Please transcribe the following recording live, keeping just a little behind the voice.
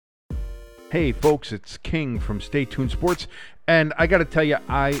Hey folks, it's King from Stay Tuned Sports, and I gotta tell you,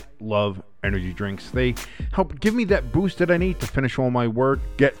 I love energy drinks. They help give me that boost that I need to finish all my work,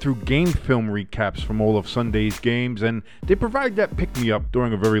 get through game film recaps from all of Sunday's games, and they provide that pick-me-up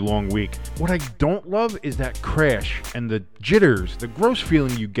during a very long week. What I don't love is that crash and the jitters, the gross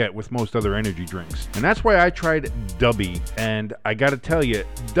feeling you get with most other energy drinks. And that's why I tried Dubby, and I gotta tell you,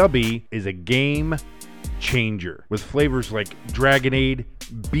 Dubby is a game changer with flavors like Dragonade,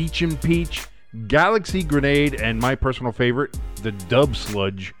 Beach and Peach, Galaxy Grenade, and my personal favorite, the Dub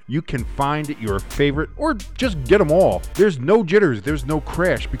Sludge. You can find your favorite or just get them all. There's no jitters, there's no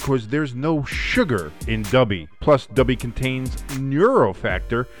crash because there's no sugar in Dubby. Plus, Dubby contains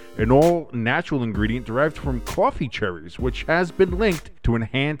Neurofactor, an all-natural ingredient derived from coffee cherries, which has been linked to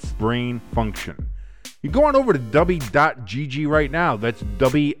enhance brain function. You go on over to Dubby.gg right now. That's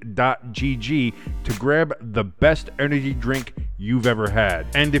Dubby.gg to grab the best energy drink you've ever had.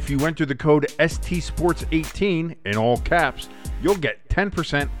 And if you enter the code STSports18 in all caps, you'll get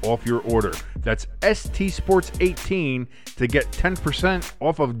 10% off your order. That's STSports18 to get 10%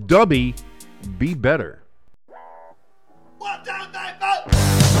 off of Dubby. Be better. 1, 2, 3, 4.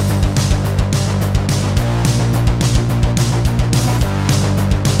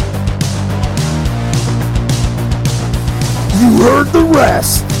 You heard the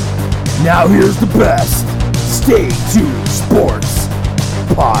rest. Now here's the best. Stay Tuned Sports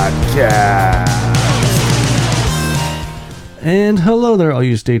Podcast. And hello there, all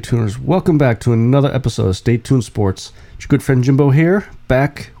you Stay Tuners. Welcome back to another episode of Stay Tuned Sports. It's your good friend Jimbo here,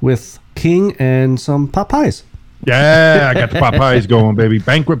 back with King and some pot pies. Yeah, I got the Popeyes going, baby.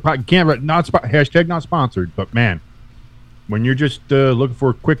 Banquet pie. Can't hashtag not sponsored, but man, when you're just looking for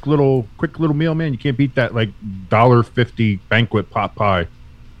a quick little meal, man, you can't beat that like $1.50 banquet pot pie.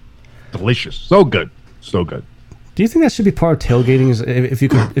 Delicious, so good. Do you think that should be part of tailgating? Is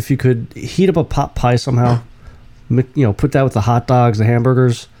if you could heat up a pot pie somehow, put that with the hot dogs, the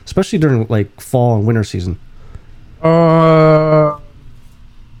hamburgers, especially during like fall and winter season. Here's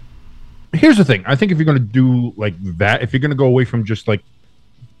the thing. I think if you're gonna do like that, if you're gonna go away from just like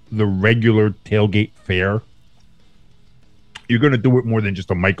the regular tailgate fare, you're going to do it more than just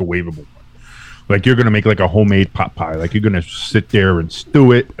a microwavable one. Like you're going to make like a homemade pot pie. Like you're going to sit there and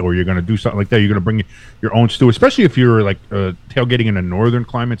stew it, or you're going to do something like that. You're going to bring your own stew, especially if you're like tailgating in the northern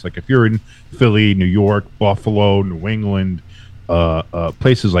climates. Like if you're in Philly, New York, Buffalo, New England,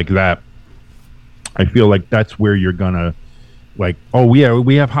 places like that. I feel like that's where you're going to like, oh yeah,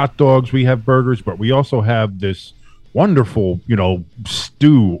 we have hot dogs, we have burgers, but we also have this wonderful,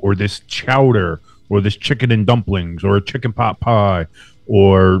 stew or this chowder or this chicken and dumplings, or a chicken pot pie,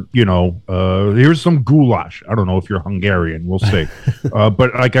 or here's some goulash. I don't know if you're Hungarian, we'll see.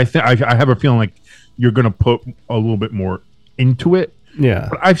 But like I have a feeling like you're gonna put a little bit more into it. Yeah.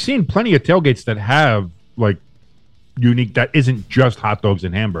 But I've seen plenty of tailgates that have like unique that isn't just hot dogs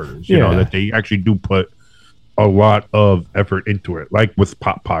and hamburgers. You know, that they actually do put a lot of effort into it, like with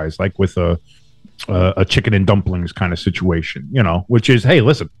pot pies, like with a chicken and dumplings kind of situation. Which is, hey,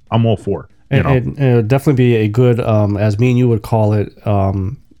 listen, I'm all for. And it would definitely be a good, as me and you would call it,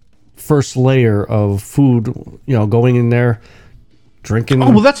 first layer of food, going in there, drinking.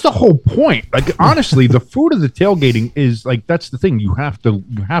 Oh, well, that's the whole point. Like, honestly, the food of the tailgating is, like, that's the thing. You have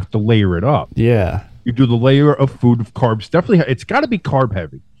to layer it up. Yeah. You do the layer of food, of carbs. Definitely, it's got to be carb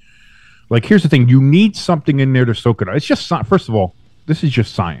heavy. Like, here's the thing. You need something in there to soak it up. It's just, first of all, this is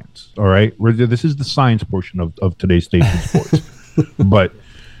just science, all right? This is the science portion of today's Station Sports. But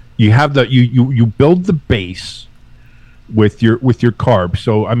you have you build the base with your carbs.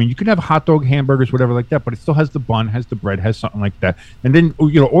 So I mean, you can have hot dog, hamburgers, whatever like that, but it still has the bun, has the bread, has something like that. And then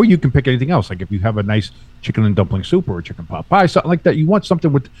or you can pick anything else. Like if you have a nice chicken and dumpling soup or a chicken pot pie, something like that. You want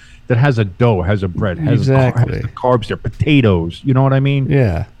something that has a dough, has a bread, has the carbs there, potatoes. You know what I mean?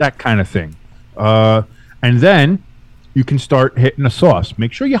 Yeah, that kind of thing. And then you can start hitting a sauce.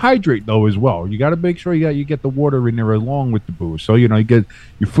 Make sure you hydrate though as well. You got to make sure you get the water in there along with the booze. So you get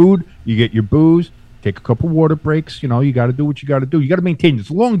your food, you get your booze. Take a couple water breaks. You got to do what you got to do. You got to maintain. It's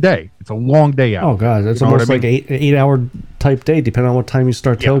a long day. It's a long day out. Oh god, it's almost like 8 hour type day, depending on what time you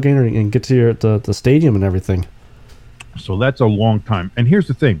start tailgating and get to the stadium and everything. So that's a long time. And here's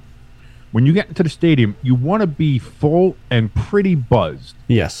the thing: when you get into the stadium, you want to be full and pretty buzzed.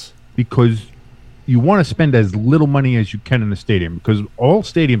 Yes, because you want to spend as little money as you can in the stadium, because all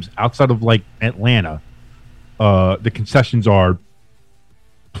stadiums outside of like Atlanta, the concessions are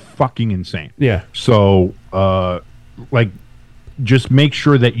fucking insane. Yeah. So, just make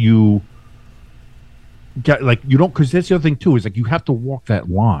sure that you get you don't, because that's the other thing too, is you have to walk that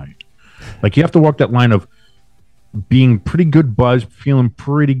line. You have to walk that line of being pretty good buzz, feeling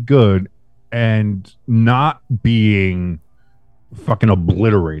pretty good, and not being fucking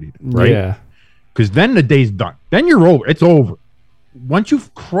obliterated, right? Yeah. Because then the day's done. Then you're over. It's over. Once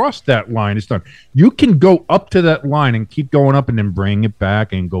you've crossed that line, it's done. You can go up to that line and keep going up and then bring it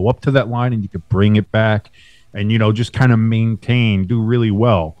back and go up to that line and you can bring it back and, just kind of maintain, do really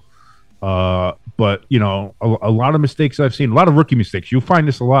well. But, a lot of mistakes I've seen, a lot of rookie mistakes. You'll find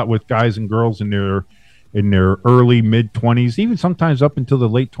this a lot with guys and girls in their early, mid-20s, even sometimes up until the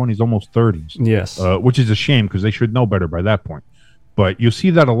late 20s, almost 30s. Yes. Which is a shame because they should know better by that point. But you'll see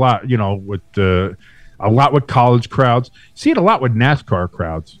that a lot, with a lot with college crowds. See it a lot with NASCAR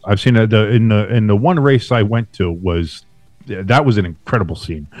crowds. I've seen it in the one race I went to was an incredible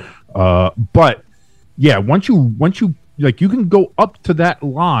scene. But yeah, once you like, you can go up to that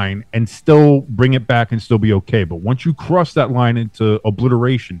line and still bring it back and still be okay. But once you cross that line into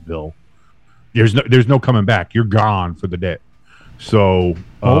Obliterationville, there's no coming back. You're gone for the day. So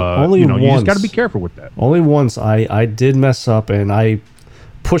only you once, just got to be careful with that. Only once I did mess up and I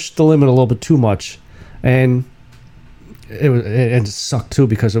pushed the limit a little bit too much. And it sucked too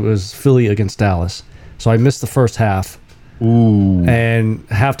because it was Philly against Dallas. So I missed the first half. Ooh. And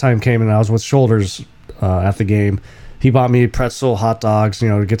halftime came and I was with Shoulders at the game. He bought me pretzel, hot dogs,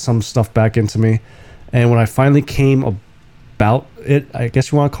 to get some stuff back into me. And when I finally came about it, I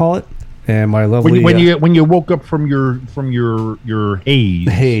guess you want to call it, and my lovely when you woke up from your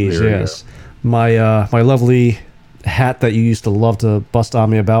haze. Yes. My lovely hat that you used to love to bust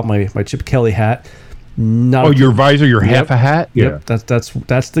on me about, my Chip Kelly hat. Your visor, your half a hat? Yep. Yeah.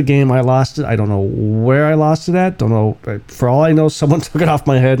 That's the game I lost it. I don't know where I lost it at. Don't know. For all I know, someone took it off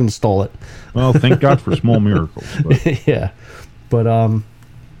my head and stole it. Well, thank God for small miracles. But. Yeah. But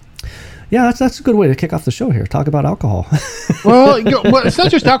yeah, that's a good way to kick off the show here. Talk about alcohol. well, it's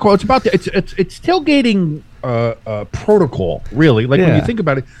not just alcohol. It's about it's tailgating protocol, really. Like when you think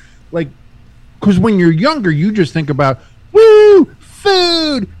about it, like, because when you're younger, you just think about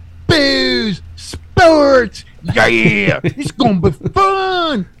food, booze, sports, yeah, it's gonna be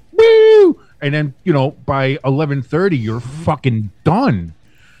fun, woo! And then by 11:30, you're fucking done,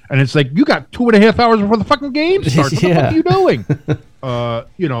 and it's like you got 2.5 hours before the fucking game starts. What the fuck are you doing?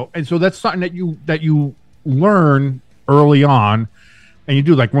 And so that's something that you learn early on, and you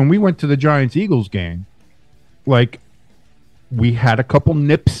do. Like when we went to the Giants-Eagles game, like we had a couple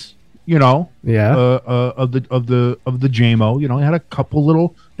nips. Of the JMO, I had a couple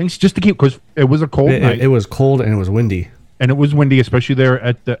little things just to keep, because it was a cold night. It was cold and it was windy. And it was windy, especially there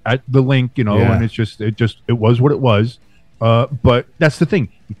at the link, and it was what it was. But that's the thing.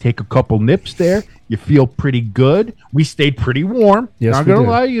 You take a couple nips there, you feel pretty good. We stayed pretty warm. Yes, not gonna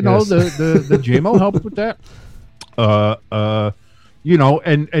lie, the JMO helped with that.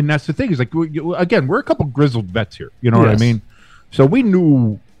 And that's the thing, is like, again, we're a couple grizzled vets here. You know what I mean? So we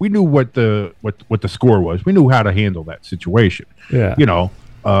knew what the score was. We knew how to handle that situation. Yeah.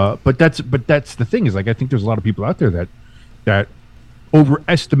 But that's the thing, is like, I think there's a lot of people out there that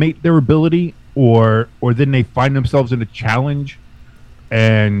overestimate their ability, or then they find themselves in a challenge,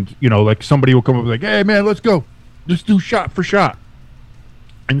 and like somebody will come up like, hey man, let's go, just do shot for shot.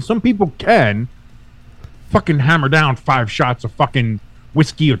 And some people can fucking hammer down 5 shots of fucking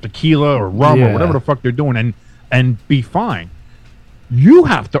whiskey or tequila or rum or whatever the fuck they're doing and be fine. You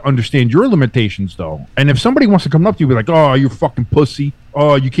have to understand your limitations, though. And if somebody wants to come up to you and be like, oh, you fucking pussy.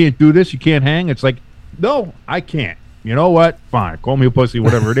 Oh, you can't do this. You can't hang. It's like, no, I can't. You know what? Fine. Call me a pussy,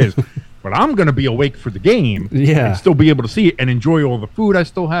 whatever it is. But I'm going to be awake for the game and still be able to see it and enjoy all the food I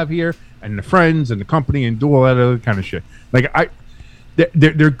still have here and the friends and the company and do all that other kind of shit. Like,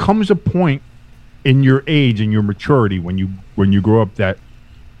 there comes a point in your age and your maturity when you grow up that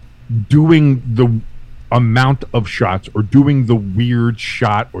doing the amount of shots, or doing the weird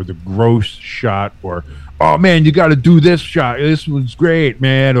shot, or the gross shot, or, oh man, you got to do this shot, this one's great,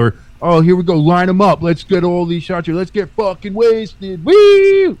 man, or, oh, here we go, line them up, let's get all these shots here, let's get fucking wasted,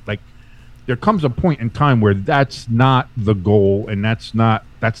 woo! Like, there comes a point in time where that's not the goal, and that's not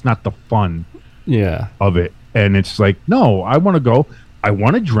the fun of it. And it's like, no, I want to go, I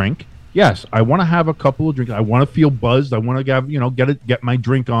want to drink, yes, I want to have a couple of drinks, I want to feel buzzed, I want to have, get my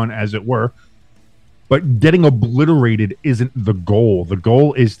drink on, as it were. But getting obliterated isn't the goal. The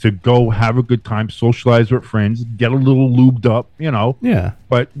goal is to go have a good time, socialize with friends, get a little lubed up, Yeah.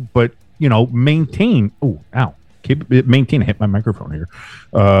 But maintain. Oh, ow! Maintain. I hit my microphone here.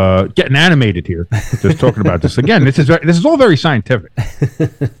 Getting animated here. Just talking about this again. This is all very scientific.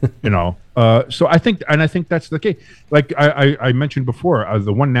 So I think that's the case. Like I mentioned before,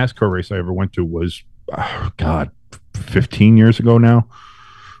 the one NASCAR race I ever went to was, 15 years ago now.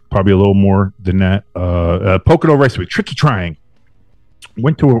 Probably a little more than that. Pocono Raceway, Tricky Triangle.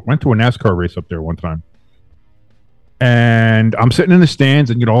 Went to a NASCAR race up there one time. And I'm sitting in the stands,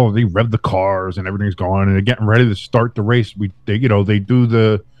 and they rev the cars and everything's going, and they're getting ready to start the race. They do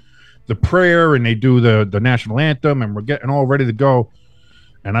the prayer and they do the national anthem, and we're getting all ready to go.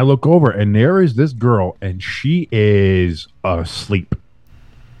 And I look over, and there is this girl, and she is asleep.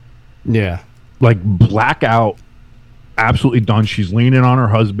 Yeah, like blackout, absolutely done. She's leaning on her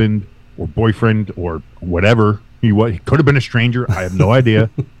husband or boyfriend or whatever he was. He could have been a stranger. I have no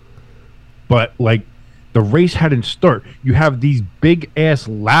idea. But like. The race hadn't started. You have these big ass,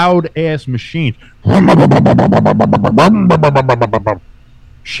 loud ass machines.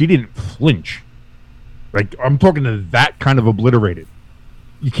 She didn't flinch. Like I'm talking to that kind of obliterated.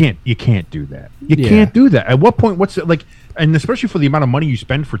 You can't do that. You can't do that. At what point? What's it like? And especially for the amount of money you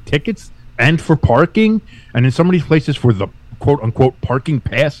spend for tickets and for parking, and in some of these places for the quote unquote parking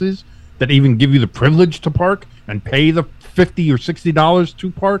passes that even give you the privilege to park and pay the $50 or $60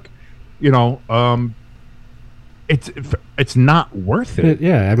 to park. It's not worth it.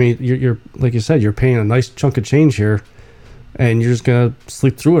 Yeah, I mean, you're like you said, you're paying a nice chunk of change here, and you're just gonna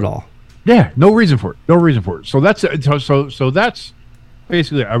sleep through it all. Yeah, no reason for it. So that's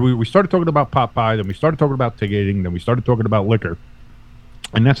basically we started talking about pot pie, then we started talking about tailgating, then we started talking about liquor,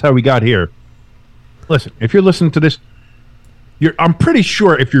 and that's how we got here. Listen, if you're listening to this, I'm pretty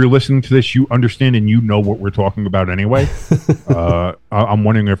sure if you're listening to this, you understand and you know what we're talking about anyway. I'm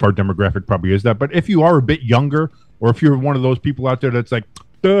wondering if our demographic probably is that. But if you are a bit younger, or if you're one of those people out there that's like,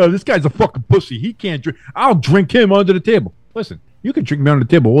 this guy's a fucking pussy. He can't drink. I'll drink him under the table. Listen, you can drink me under the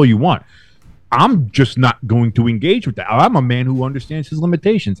table all you want. I'm just not going to engage with that. I'm a man who understands his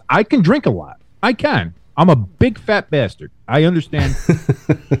limitations. I can drink a lot. I can. I'm a big fat bastard. I understand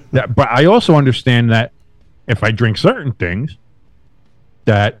that. But I also understand that if I drink certain things,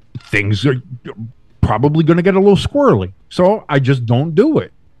 that things are probably going to get a little squirrely, so I just don't do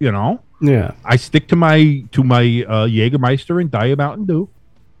it. Yeah. I stick to my Jägermeister and Diet Mountain Dew,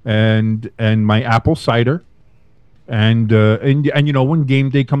 and my apple cider, and when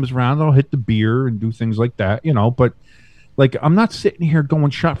game day comes around, I'll hit the beer and do things like that. But like I'm not sitting here going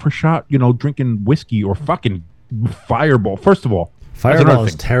shot for shot, drinking whiskey or fucking Fireball. First of all, Fireball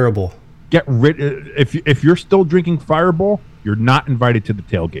is terrible. Get rid. If you're still drinking Fireball, you're not invited to the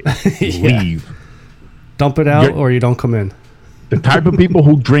tailgate. Leave. Dump it out, or you don't come in. The type of people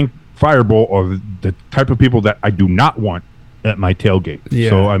who drink Fireball are the type of people that I do not want at my tailgate.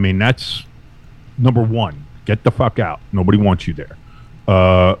 Yeah. So I mean, that's number one. Get the fuck out. Nobody wants you there.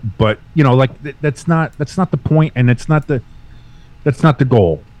 But that's not the point, and that's not the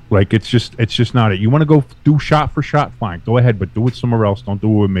goal. Like it's just not it. You want to go do shot for shot, fine, go ahead, but do it somewhere else. Don't do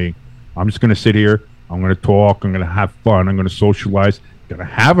it with me. I'm just gonna sit here. I'm going to talk. I'm going to have fun. I'm going to socialize. Going to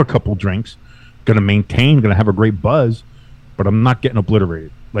have a couple drinks. Going to maintain. Going to have a great buzz. But I'm not getting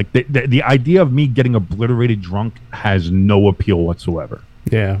obliterated. Like the idea of me getting obliterated drunk has no appeal whatsoever.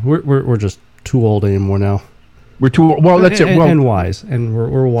 Yeah, we're just too old anymore now. We're too well. That's it. Well, and wise, and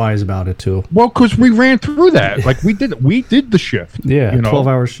we're wise about it too. Well, because we ran through that. Like we did the shift. Yeah,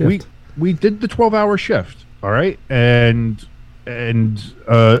 12-hour shift. We did the 12-hour shift. All right, and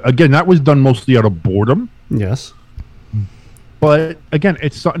again, that was done mostly out of boredom. Yes. But again,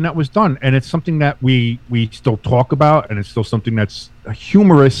 it's something that was done, and it's something that we still talk about, and it's still something that's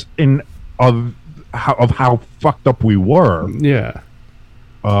humorous of how fucked up we were. Yeah.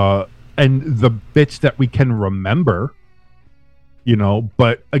 And the bits that we can remember,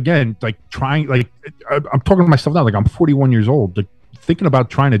 But again, like trying, like I'm talking to myself now, like I'm 41 years old, like thinking about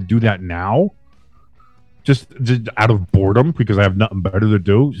trying to do that now. Just out of boredom because I have nothing better to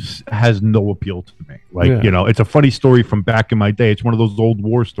do has no appeal to me. Like, it's a funny story from back in my day. It's one of those old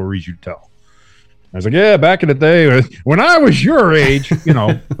war stories you tell. I was like, yeah, back in the day when I was your age,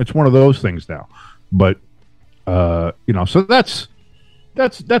 it's one of those things now. But, so that's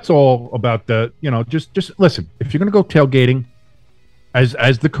all about the, just listen, if you're going to go tailgating,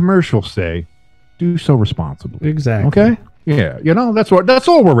 as the commercials say, do so responsibly. Exactly. Okay. Yeah, that's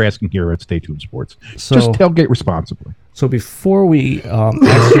all we're asking here at Stay Tuned Sports. So, just tailgate responsibly. So before we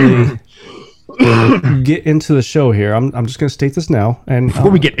actually get into the show here, I'm just going to state this now. And before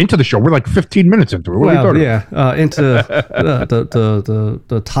we get into the show, we're like 15 minutes into it. What are you talking into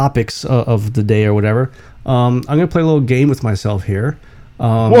the topics of the day or whatever. I'm going to play a little game with myself here.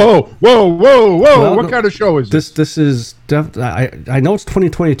 Whoa! Well, what kind of show is this? This is I know it's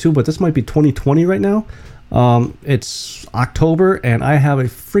 2022, but this might be 2020 right now. It's October, and I have a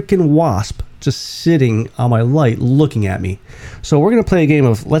freaking wasp just sitting on my light looking at me. So we're going to play a game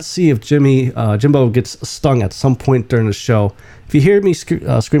of let's see if Jimbo gets stung at some point during the show. If you hear me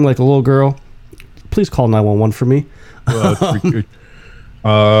scream like a little girl, please call 911 for me.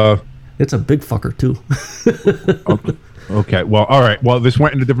 It's a big fucker too. Okay. Well, all right. Well, this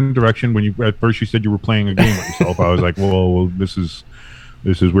went in a different direction. When you at first you said you were playing a game with yourself, I was like, well, this is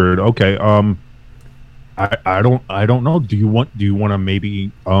weird. Okay. I don't know. Do you want to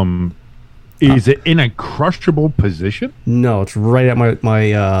maybe is it in a crushable position? No, it's right at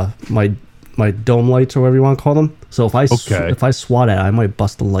my dome lights or whatever you want to call them. So if I swat at it, I might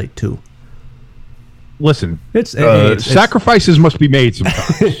bust the light too. Listen, It's sacrifices must be made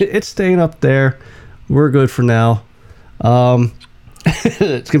sometimes. it's staying up there. We're good for now.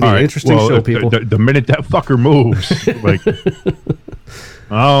 It's gonna be an interesting show, people. The minute that fucker moves, like,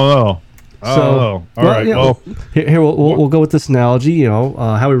 I don't know. All right. Here we'll go with this analogy. You know,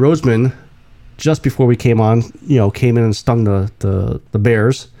 Howie Roseman, just before we came on, came in and stung the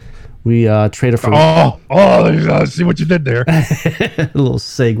Bears. We traded for. See what you did there. A little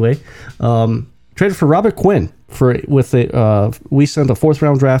segue. Traded for Robert Quinn we sent a 4th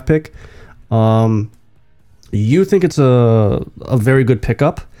round draft pick. You think it's a very good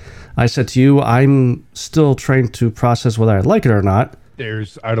pickup. I said to you, I'm still trying to process whether I like it or not.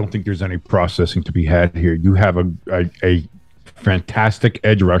 I don't think there's any processing to be had here. You have a fantastic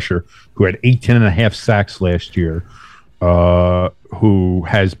edge rusher who had 18.5 sacks last year, who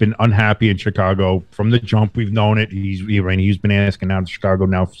has been unhappy in Chicago from the jump. We've known it. He's been asking out of Chicago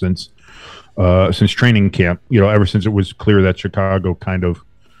now since training camp. Ever since it was clear that Chicago kind of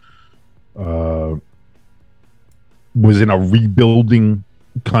was in a rebuilding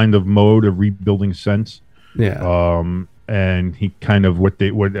kind of mode, a rebuilding sense. Yeah. And he kind of would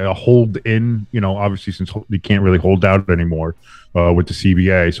hold in, obviously since he can't really hold out anymore with the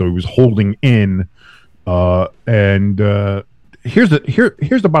CBA, so he was holding in. And here's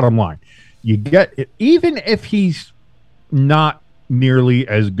the bottom line: you get it, even if he's not nearly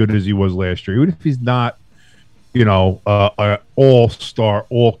as good as he was last year, even if he's not, an all-star,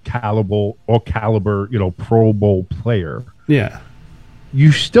 all caliber, Pro Bowl player. Yeah.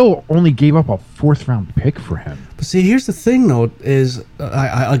 You still only gave up a 4th round pick for him. But see, here's the thing, though, is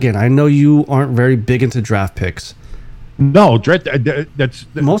I know you aren't very big into draft picks. No, draft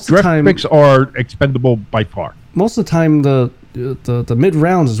picks are expendable by far. Most of the time, the mid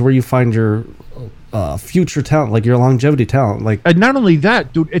rounds is where you find your future talent, like your longevity talent. Like, and not only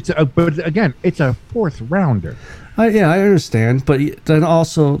that, dude, but again, it's a 4th rounder. Yeah, I understand, but then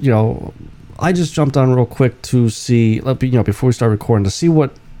also, I just jumped on real quick to see, before we start recording, to see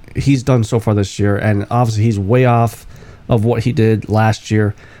what he's done so far this year, and obviously he's way off of what he did last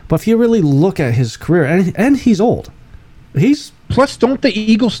year. But if you really look at his career, and he's old, plus, don't the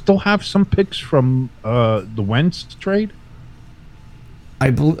Eagles still have some picks from the Wentz trade?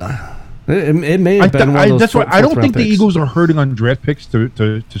 I believe it may have been one of those. That's why I don't think the picks. Eagles are hurting on draft picks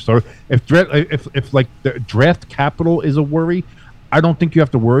to start. If like the draft capital is a worry, I don't think you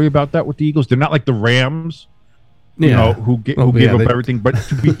have to worry about that with the Eagles. They're not like the Rams, who gave up everything. But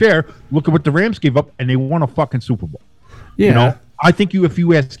to be fair, look at what the Rams gave up, and they won a fucking Super Bowl. Yeah. I think if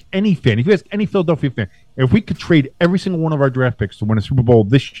you ask any Philadelphia fan, if we could trade every single one of our draft picks to win a Super Bowl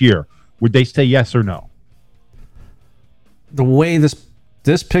this year, would they say yes or no? The way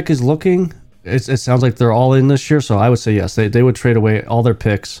this pick is looking, it sounds like they're all in this year, so I would say yes. They would trade away all their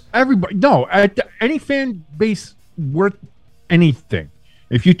picks. Everybody, no, any fan base worth anything.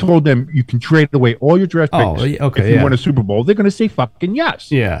 If you told them you can trade away all your draft picks if you win a Super Bowl, they're going to say fucking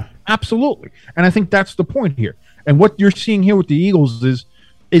yes. Yeah, absolutely. And I think that's the point here. And what you're seeing here with the Eagles is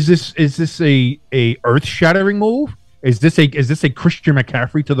this a earth-shattering move? Is this a Christian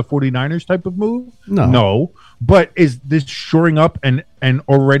McCaffrey to the 49ers type of move? No. But is this shoring up and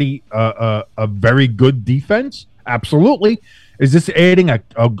already a very good defense? Absolutely. Is this adding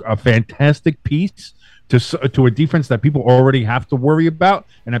a fantastic piece to a defense that people already have to worry about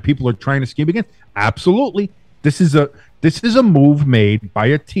and that people are trying to scheme against? Absolutely. This is a move made by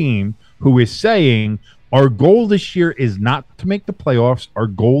a team who is saying, our goal this year is not to make the playoffs. Our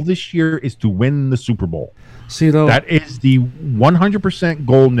goal this year is to win the Super Bowl. See, though, that is the 100%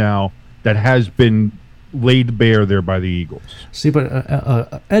 goal now that has been laid bare there by the Eagles. See,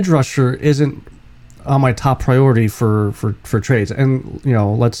 but edge rusher isn't on my top priority for trades. And,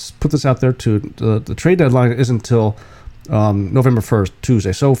 let's put this out there, too. The trade deadline isn't until November 1st,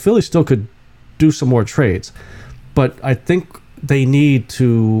 Tuesday. So Philly still could do some more trades. But I think they need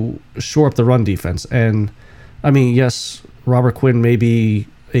to shore up the run defense. And, I mean, yes, Robert Quinn may be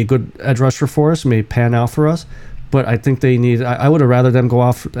a good edge rusher for us, may pan out for us, but I think they need... I would have rather them go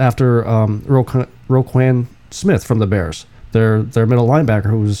off after Roquan Smith from the Bears, their middle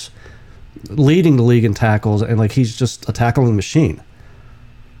linebacker, who's leading the league in tackles, and he's just a tackling machine.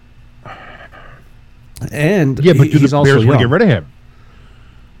 And yeah, but he's also Bears want to get rid of him.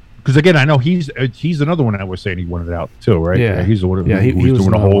 Because again, I know he's another one that was saying he wanted it out too, right? Yeah. He's the one Yeah, who he was was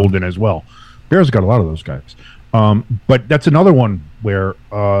doing a another one. hold in as well. Bears got a lot of those guys, but that's another one where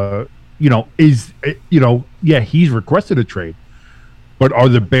he's requested a trade, but are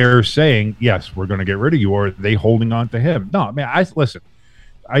the Bears saying yes, we're going to get rid of you, or are they holding on to him? No, man.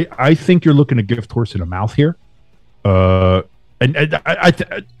 I think you're looking a gift horse in the mouth here.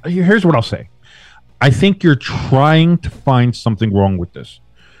 Here's what I'll say. I think you're trying to find something wrong with this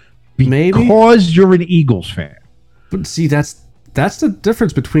Maybe. because you're an Eagles fan. But see, that's the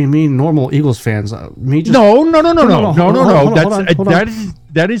difference between me and normal Eagles fans. Me just No. hold on.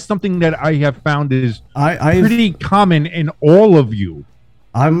 That is something that I have found is I've pretty common in all of you.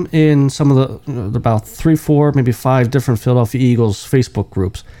 I'm in some of the about 3, 4, maybe 5 different Philadelphia Eagles Facebook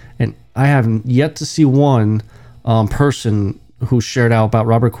groups, and I haven't yet to see one person who shared out about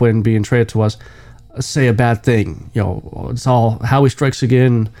Robert Quinn being traded to us say a bad thing. It's all Howie strikes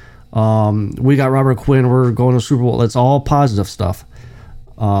again. We got Robert Quinn. We're going to the Super Bowl. It's all positive stuff.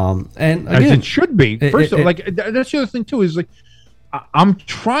 And again, As it should be. First of all, that's the other thing too, is like I'm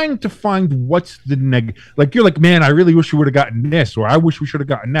trying to find what's the like you're like, man, I really wish we would have gotten this, or I wish we should have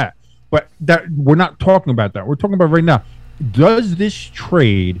gotten that. But that we're not talking about that. We're talking about right now. Does this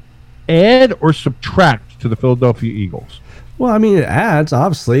trade add or subtract to the Philadelphia Eagles? well, I mean, it adds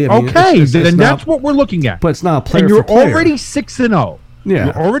obviously. I mean, Okay, it's then not- that's what we're looking at. But it's not a player and you're for player. already 6-0. Yeah.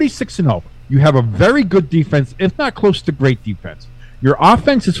 You're already 6-0. You have a very good defense, if not close to great defense. Your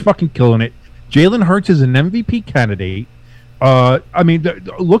offense is fucking killing it. Jalen Hurts is an MVP candidate.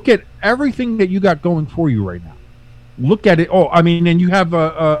 Look at everything that you got going for you right now. Look at it. And you have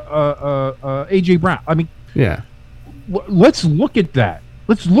AJ Brown. I mean, Yeah. let's look at that.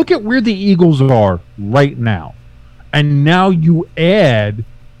 Let's look at where the Eagles are right now. And now you add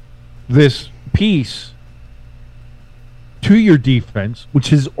this piece to your defense,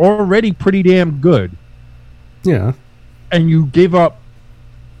 which is already pretty damn good, Yeah. and you gave up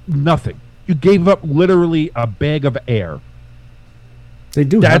nothing. You gave up literally a bag of air. They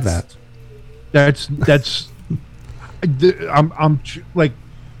do have that.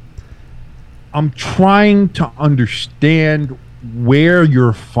 I'm trying to understand where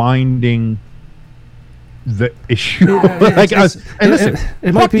you're finding the issue. Listen, it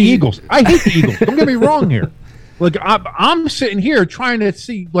fuck might the be- Eagles. I hate the Eagles. Don't get me wrong here. Like I'm sitting here trying to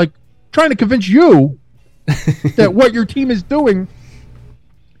convince you that what your team is doing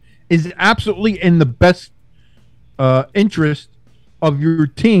is absolutely in the best interest of your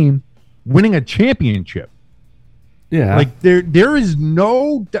team winning a championship. Yeah. Like there is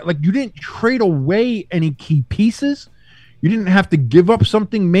no, like, you didn't trade away any key pieces. You didn't have to give up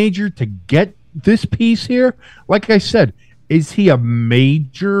something major to get this piece here. Like I said, is he a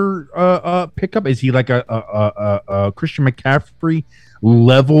major pickup? Is he like a Christian McCaffrey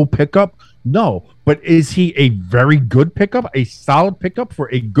level pickup? No, but is he a very good pickup, a solid pickup for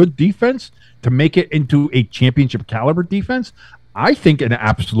a good defense to make it into a championship caliber defense? I think an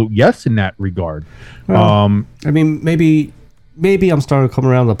absolute yes in that regard. Well, I mean, maybe I'm starting to come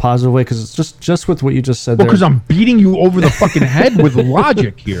around the positive way because it's just with what you just said. Because I'm beating you over the fucking head with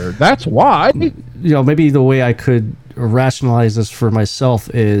logic here. That's why. Maybe the way I could rationalize this for myself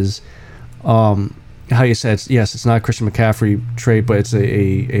is how you said, yes, it's not a Christian McCaffrey trade, but it's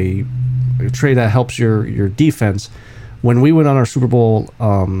a trade that helps your defense. When we went on our Super Bowl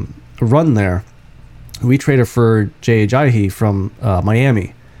run there, we traded for Jay Ajayi from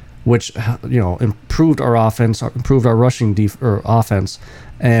Miami, which improved our offense, improved our rushing offense,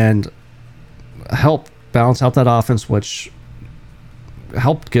 and helped balance out that offense, which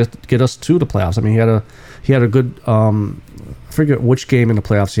helped get us to the playoffs. I mean, he had a good I forget which game in the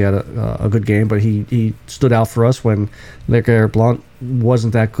playoffs he had a good game, but he stood out for us when LeGarrette Blount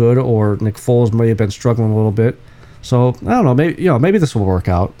wasn't that good, or Nick Foles may have been struggling a little bit. So I don't know, maybe this will work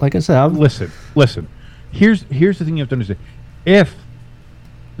out. Like I said, Listen. Here's the thing you have to understand. If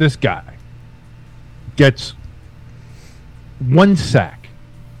this guy gets one sack,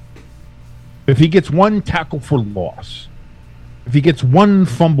 if he gets one tackle for loss, if he gets one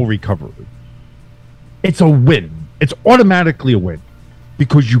fumble recovery, it's a win. It's automatically a win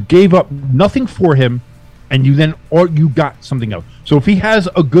because you gave up nothing for him, and you got something else. So if he has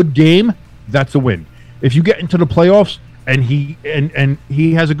a good game, that's a win. If you get into the playoffs and he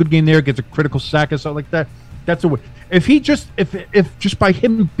has a good game there, gets a critical sack or something like that, that's a win. If just by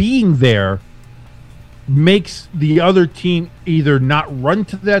him being there makes the other team either not run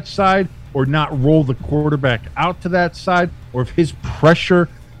to that side or not roll the quarterback out to that side, or if his pressure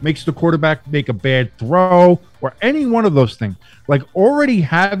makes the quarterback make a bad throw, or any one of those things, like already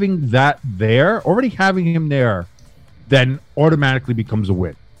having him there, then automatically becomes a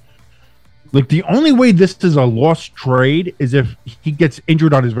win. Like, the only way this is a lost trade is if he gets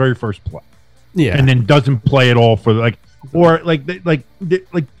injured on his very first play. Yeah. And then doesn't play at all for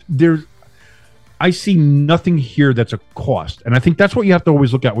there's I see nothing here that's a cost. And I think that's what you have to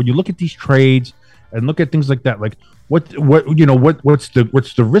always look at when you look at these trades and look at things like that. Like what's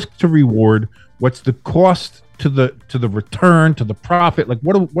the risk to reward? What's the cost to the return, to the profit? Like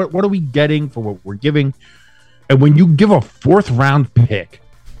what are we getting for what we're giving? And when you give a 4th round pick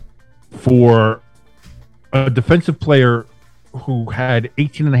for a defensive player who had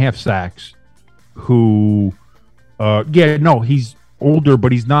 18 and a half sacks, who he's older,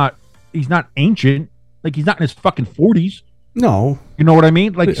 but he's not ancient. Like, he's not in his fucking 40s. No. You know what I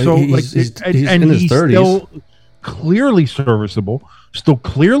mean? Like, so he's in his 30s. Still clearly serviceable, still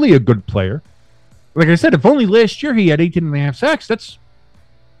clearly a good player. Like I said, if only last year he had 18 and a half sacks,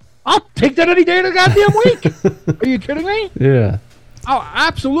 I'll take that any day of the goddamn week. Are you kidding me? Yeah. I'll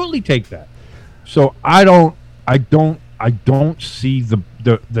absolutely take that. So I don't see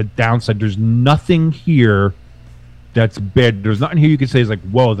the downside. There's nothing here that's bad. There's nothing here you can say is like,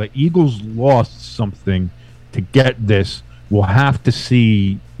 whoa, the Eagles lost something to get this. We'll have to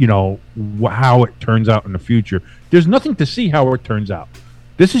see, how it turns out in the future. There's nothing to see how it turns out.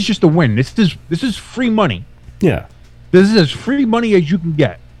 This is just a win. This is free money. Yeah. This is as free money as you can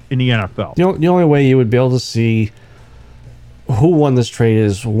get in the NFL. The only way you would be able to see who won this trade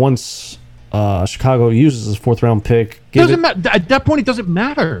is once Chicago uses his 4th round pick. Doesn't matter. At that point, it doesn't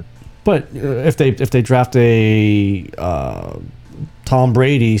matter. But if they draft a Tom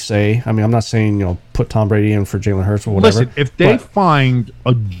Brady, say, I mean, I'm not saying put Tom Brady in for Jalen Hurts or whatever. Listen, if they find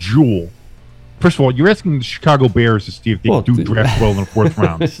a jewel, first of all, you're asking the Chicago Bears to see if they do draft well in the 4th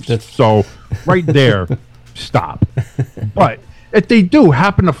round. So right there, stop. But if they do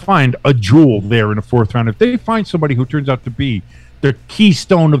happen to find a jewel there in the 4th round, if they find somebody who turns out to be the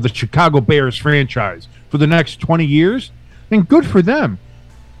keystone of the Chicago Bears franchise for the next 20 years, then good for them.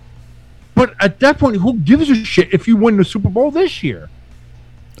 But at that point, who gives a shit if you win the Super Bowl this year?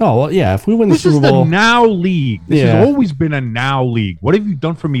 Oh, well, yeah, if we win the Super Bowl... This is the now league. This has always been a now league. What have you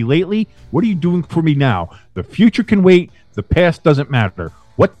done for me lately? What are you doing for me now? The future can wait. The past doesn't matter.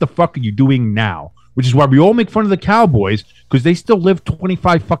 What the fuck are you doing now? Which is why we all make fun of the Cowboys, because they still lived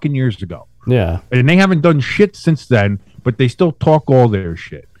 25 fucking years ago. Yeah. And they haven't done shit since then, but they still talk all their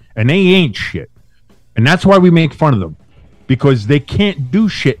shit. And they ain't shit. And that's why we make fun of them. Because they can't do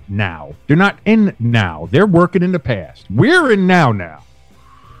shit now. They're not in now. They're working in the past. We're in now.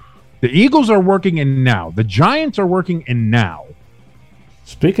 The Eagles are working in now. The Giants are working in now.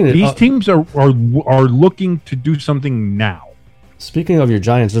 Speaking of these teams are looking to do something now. Speaking of your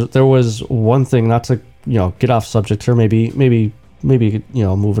Giants, there was one thing, not to get off subject here. Maybe moving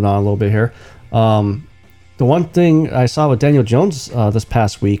on a little bit here. The one thing I saw with Daniel Jones this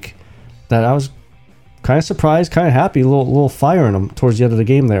past week that I was kind of surprised, kind of happy, a little fire in him towards the end of the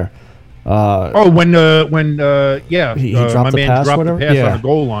game there. He dropped the pass on the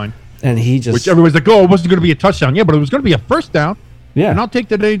goal line, and he just, which everyone's like, oh, it wasn't going to be a touchdown, but it was going to be a first down. Yeah, and I'll take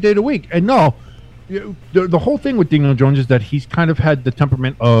that any day of the week. And no, the whole thing with Daniel Jones is that he's kind of had the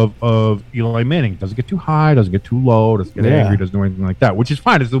temperament of Eli Manning. Doesn't get too high, doesn't get too low, doesn't get angry, doesn't do anything like that, which is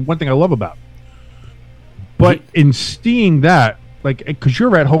fine. It's the one thing I love about him. But in seeing that, like, because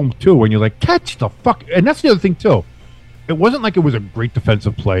you're at home too, and you're like, catch the fuck. And that's the other thing too. It wasn't like it was a great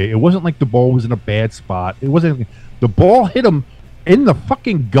defensive play. It wasn't like the ball was in a bad spot. It wasn't. The ball hit him in the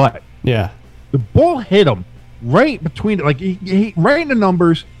fucking gut. Yeah. The ball hit him right between, like, he right in the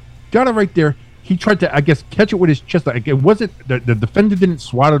numbers, got it right there. He tried to, I guess, catch it with his chest. Like, it wasn't, the defender didn't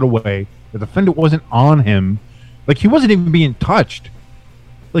swat it away. The defender wasn't on him. Like, he wasn't even being touched.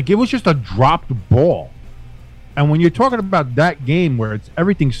 Like, it was just a dropped ball. And when you're talking about that game where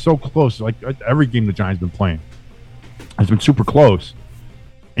everything's so close, like every game the Giants been playing has been super close,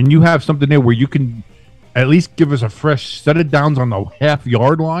 and you have something there where you can at least give us a fresh set of downs on the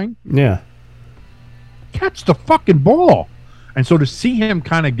half-yard line. Yeah. Catch the fucking ball. And so to see him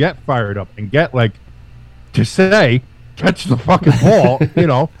kind of get fired up and get, like, to say, catch the fucking ball,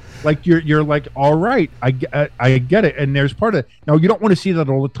 like you're like, all right, I get it. And there's part of it. Now, you don't want to see that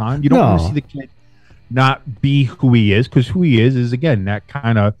all the time. You don't want to see the kid not be who he is, because who he is again that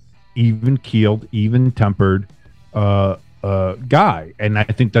kind of even-keeled, even-tempered guy. And I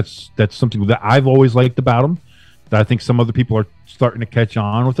think that's something that I've always liked about him, that I think some other people are starting to catch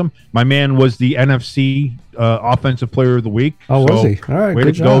on with him. My man was the NFC Offensive Player of the Week. Oh, so was he? All right, way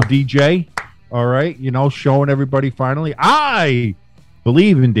to go, DJ. All right, showing everybody finally. I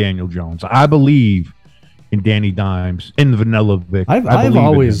believe in Daniel Jones. I believe in Danny Dimes, in Vanilla Vic. I've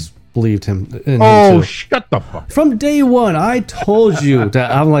always believed him. In Oh, him too. shut the fuck up. From day one, I told you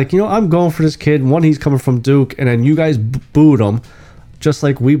that I'm like, I'm going for this kid. One, he's coming from Duke, and then you guys booed him, just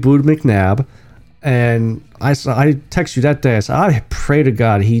like we booed McNabb. And I text you that day. I said, I pray to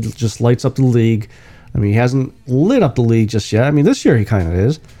God he just lights up the league. I mean, he hasn't lit up the league just yet. I mean, this year he kind of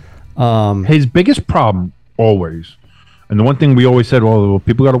is. His biggest problem always, and the one thing we always said, well,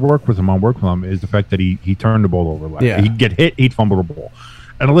 people got to work with him, is the fact that he turned the ball over. Yeah. He'd get hit, he'd fumble the ball.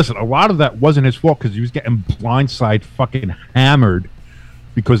 And listen, a lot of that wasn't his fault because he was getting blindside fucking hammered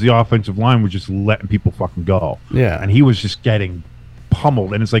because the offensive line was just letting people fucking go. Yeah. And he was just getting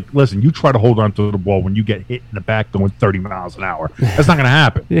pummeled. And it's like, listen, you try to hold on to the ball when you get hit in the back going 30 miles an hour. That's not going to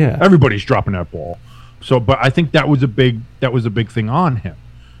happen. Yeah. Everybody's dropping that ball. So, but I think that was a big thing on him.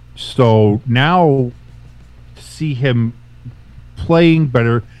 So now to see him playing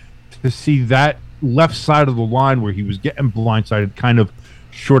better, to see that left side of the line where he was getting blindsided kind of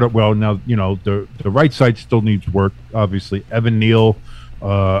short up. Well, now, the right side still needs work, obviously. Evan Neal,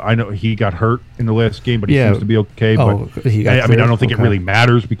 I know he got hurt in the last game, but he seems to be okay. Oh, but he got I don't think it really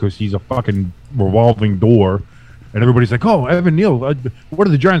matters because he's a fucking revolving door. And everybody's like, oh, Evan Neal, what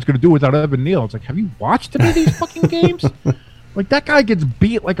are the Giants going to do without Evan Neal? It's like, have you watched any of these fucking games? Like, that guy gets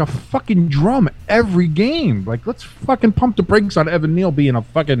beat like a fucking drum every game. Like, let's fucking pump the brakes on Evan Neal being a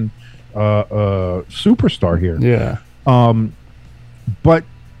fucking superstar here. Yeah. But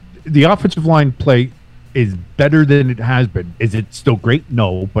the offensive line play is better than it has been. Is it still great?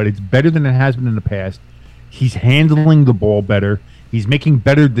 No, but it's better than it has been in the past. He's handling the ball better. He's making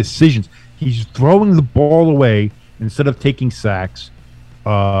better decisions. He's throwing the ball away instead of taking sacks.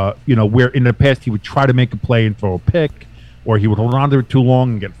 Where in the past he would try to make a play and throw a pick, or he would hold on to it too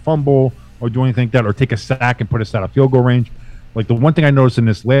long and get fumble, or do anything like that, or take a sack and put us out of field goal range. Like the one thing I noticed in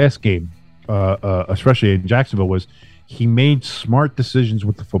this last game, especially in Jacksonville, was he made smart decisions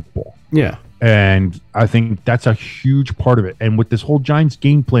with the football. Yeah. And I think that's a huge part of it. And with this whole Giants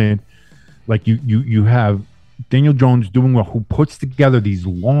game plan, like you have Daniel Jones doing well, who puts together these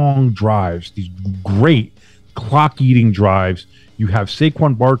long drives, these great clock-eating drives. You have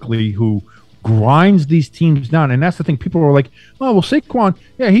Saquon Barkley, who grinds these teams down. And that's the thing. People are like, oh, well, Saquon,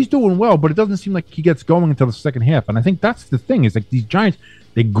 yeah, he's doing well, but it doesn't seem like he gets going until the second half. And I think that's the thing, is like these Giants,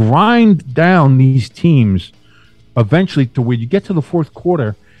 they grind down these teams eventually to where you get to the fourth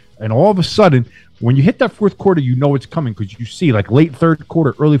quarter, and all of a sudden, when you hit that fourth quarter, you know it's coming because you see, like, late third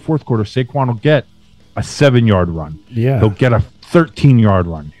quarter, early fourth quarter, Saquon will get a 7-yard run. Yeah. He'll get a 13-yard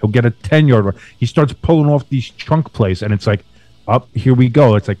run. He'll get a 10-yard run. He starts pulling off these chunk plays, and it's like, up, here we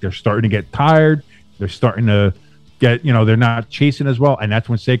go. It's like they're starting to get tired. They're starting to get, they're not chasing as well, and that's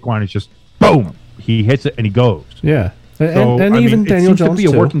when Saquon is just, boom, he hits it and he goes. Yeah. So, And even Daniel Jones to be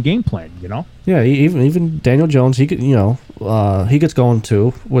a too. working game plan, Yeah, even Daniel Jones, he could, he gets going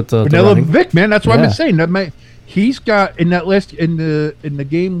too with the Vanilla running. Vic, man, that's what I've Yeah. been saying. He's got in the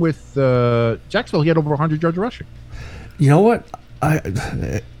game with Jacksonville, he had over 100 yards rushing. You know what?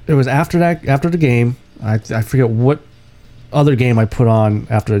 It was after the game. I forget what other game I put on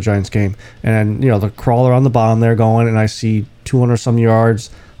after the Giants game, and the crawler on the bottom there going, and I see 200 some yards,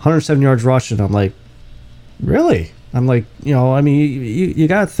 107 yards rushing. I'm like, really? I'm like, you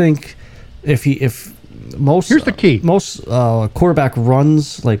got to think if most Here's the key. Most quarterback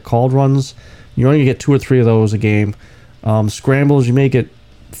runs, like called runs, you only get 2 or 3 of those a game. Scrambles, you may get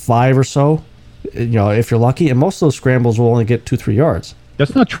 5 or so, if you're lucky, and most of those scrambles will only get 2-3 yards.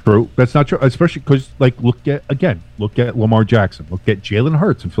 That's not true. That's not true, especially because, like, look at Lamar Jackson. Look at Jalen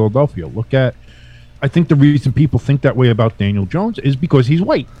Hurts in Philadelphia. I think the reason people think that way about Daniel Jones is because he's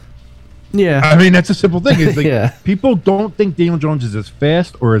white. Yeah. I mean, that's a simple thing. It's like, Yeah. people don't think Daniel Jones is as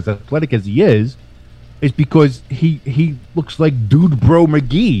fast or as athletic as he is because he looks like Dude Bro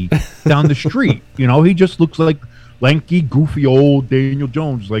McGee down the street. He just looks like lanky, goofy old Daniel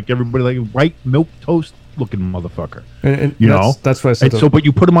Jones, like everybody, like white milk toast looking motherfucker. And that's what I said. And so, but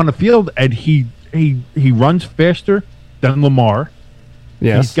you put him on the field, and he runs faster than Lamar.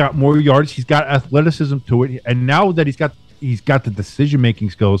 Yes. He's got more yards. He's got athleticism to it, and now that he's got the decision-making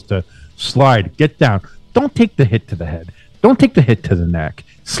skills to slide, get down. Don't take the hit to the head. Don't take the hit to the neck.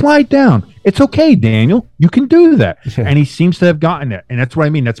 Slide down. It's okay, Daniel. You can do that. Yeah. And he seems to have gotten it. And that's what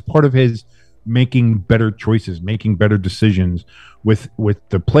I mean. That's part of his making better choices, making better decisions with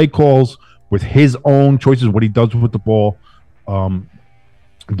the play calls, with his own choices, what he does with the ball,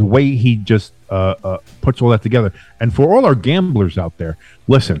 the way he just puts all that together. And for all our gamblers out there,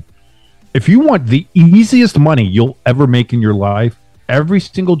 listen, if you want the easiest money you'll ever make in your life, every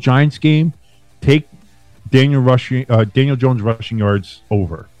single Giants game, take Daniel Jones rushing yards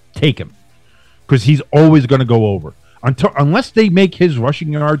over. Take him, because he's always going to go over. unless they make his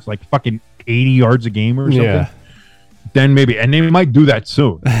rushing yards like fucking 80 yards a game or something. Yeah. Then maybe, and they might do that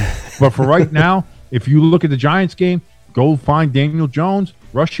soon. But for right now, if you look at the Giants game, go find Daniel Jones,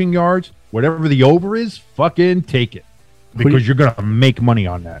 rushing yards, whatever the over is, fucking take it. Because you're going to make money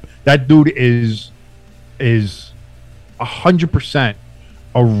on that. That dude is 100%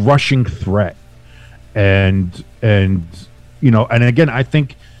 a rushing threat. And you know, and again, I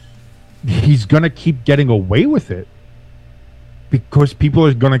think he's going to keep getting away with it because people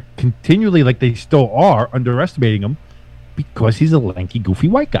are going to continually, like they still are, underestimating him because he's a lanky, goofy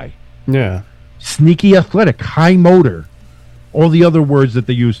white guy. Yeah. Sneaky athletic, high motor, all the other words that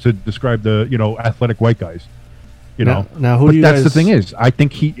they use to describe the, you know, athletic white guys. You know, now who but do you that's guys... the thing is, I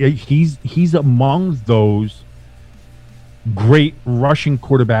think he's among those great rushing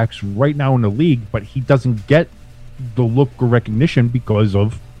quarterbacks right now in the league, but he doesn't get the look or recognition because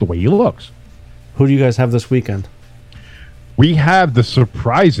of the way he looks. Who do you guys have this weekend? We have the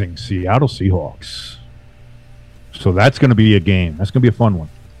surprising Seattle Seahawks. So that's going to be a game. That's going to be a fun one.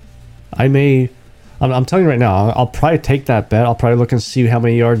 I'm telling you right now, I'll probably take that bet. I'll probably look and see how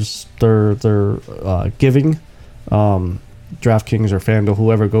many yards they're giving. DraftKings or FanDuel,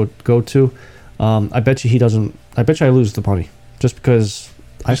 whoever go to. I bet you he doesn't. I bet you I lose the money just because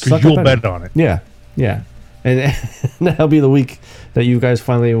you'll bet on it. Yeah, and that'll be the week that you guys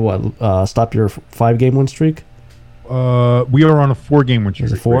finally stop your 5-game win streak. We are on a 4-game win streak.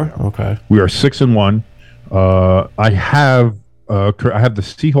 Is it 4? Right now. Okay. We are 6-1. I have the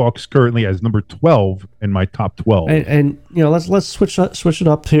Seahawks currently as number 12 in my top 12. And you know, let's switch it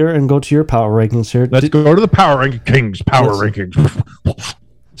up here and go to your power rankings here. Let's go to the power rankings.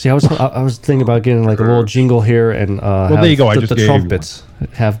 See, I was thinking about getting like a little jingle here and there you go. I just the gave trumpets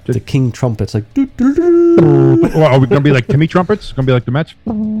have the king trumpets like. Well, are we gonna be like Timmy trumpets? Gonna be like the Mets?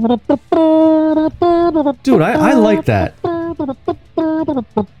 Dude, I like that.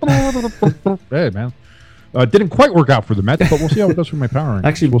 Hey man, didn't quite work out for the Mets, but we'll see how it does for my power rankings.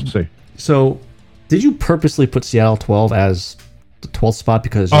 Actually, we'll see. So, did you purposely put Seattle 12 as the 12th spot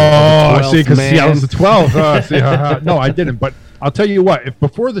because? I see, because Seattle's the 12th. No, I didn't. But I'll tell you what: if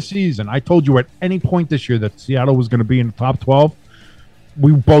before the season I told you at any point this year that Seattle was going to be in the top 12,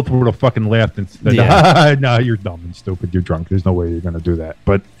 we both would have fucking laughed and said, "No, you're dumb and stupid. You're drunk. There's no way you're going to do that."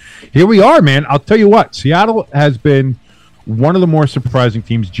 But here we are, man. I'll tell you what: Seattle has been one of the more surprising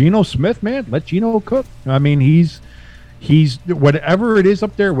teams. Geno Smith, man, let Geno cook. I mean, he's whatever it is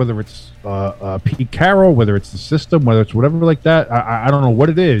up there, whether it's Pete Carroll, whether it's the system, whether it's whatever like that. I don't know what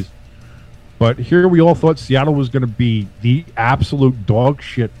it is, but here we all thought Seattle was going to be the absolute dog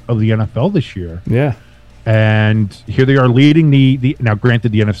shit of the NFL this year. Yeah, and here they are leading the. Now,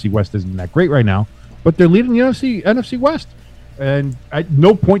 granted, the NFC West isn't that great right now, but they're leading the NFC West. And at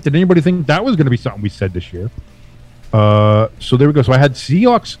no point did anybody think that was going to be something we said this year. So there we go. So I had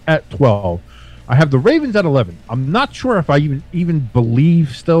Seahawks at 12. I have the Ravens at 11. I'm not sure if I even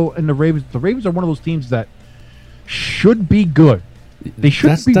believe still in the Ravens. The Ravens are one of those teams that should be good. They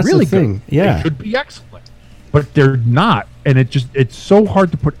should be really good. Yeah. They should be excellent. But they're not. And it's so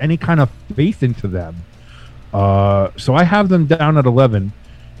hard to put any kind of faith into them. So I have them down at 11.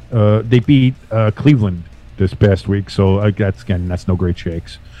 They beat Cleveland this past week. So that's no great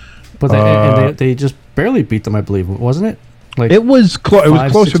shakes. But they just barely beat them, I believe, wasn't it? Like it was it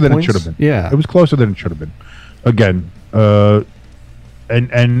was closer than points? It should have been. Yeah, it was closer than it should have been. Again, and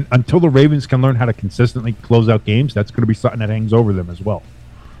until the Ravens can learn how to consistently close out games, that's going to be something that hangs over them as well.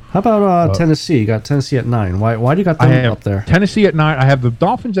 How about Tennessee? You got Tennessee at 9. Why do you got them up there? Tennessee at 9. I have the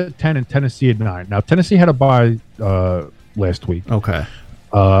Dolphins at 10 and Tennessee at 9. Now Tennessee had a bye last week. Okay.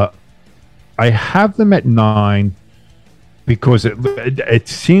 I have them at 9. Because it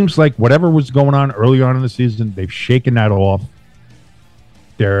seems like whatever was going on early on in the season, they've shaken that off.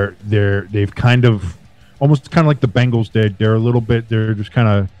 They've kind of almost like the Bengals did. They're a little bit. They're just kind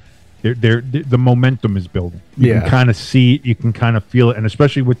of. The momentum is building. You can kind of see it. You can kind of feel it, and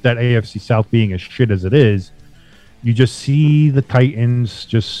especially with that AFC South being as shit as it is, you just see the Titans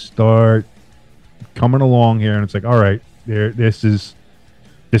just start coming along here, and it's like, all right, this is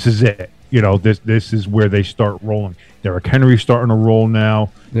it. You know, this is where they start rolling. Derrick Henry's starting to roll now.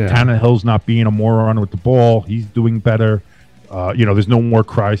 Yeah. Tannehill's not being a moron with the ball. He's doing better. There's no more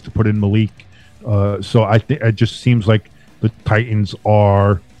cries to put in Malik. So I think it just seems like the Titans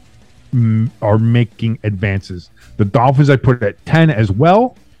are making advances. The Dolphins I put at 10 as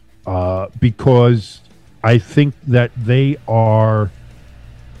well because I think that they're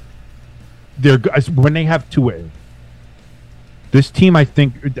when they have Tua. This team, I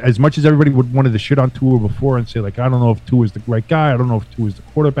think, as much as everybody wanted to shit on Tua before and say, like, I don't know if Tua is the right guy. I don't know if Tua is the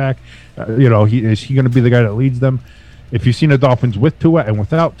quarterback. Is he going to be the guy that leads them? If you've seen the Dolphins with Tua and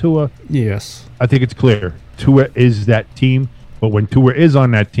without Tua, Yes. I think it's clear. Tua is that team, but when Tua is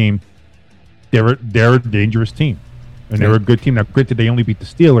on that team, they're a dangerous team, and they're a good team. Now, granted, they only beat the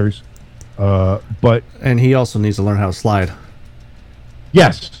Steelers, but And he also needs to learn how to slide.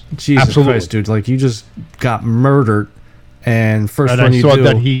 yes, Jesus absolutely. Christ, dude! Like you just got murdered, and first And one I you saw do,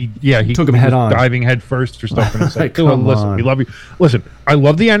 that he took him head was on. diving head first or stuff. And it's like, Come "Tua, listen, on. we love you. Listen, I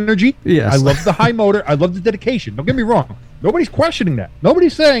love the energy. Yes. I love the high motor. I love the dedication. Don't get me wrong. Nobody's questioning that.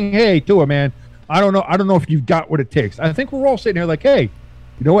 Nobody's saying, "Hey, Tua, man, I don't know if you've got what it takes." I think we're all sitting here like, "Hey,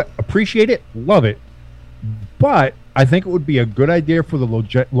 you know what? Appreciate it, love it." But I think it would be a good idea for the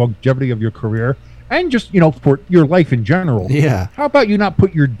longevity of your career and just, for your life in general. Yeah. How about you not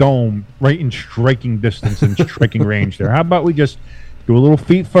put your dome right in striking distance and striking range there? How about we just do a little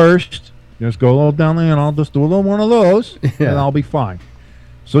feet first, just go a little down there, and I'll just do a little one of those, and I'll be fine.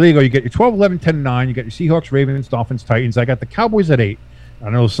 So there you go. You get your 12, 11, 10, 9. You got your Seahawks, Ravens, Dolphins, Titans. I got the Cowboys at 8. I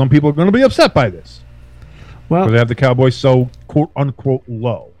know some people are going to be upset by this. Well, They have the Cowboys so quote unquote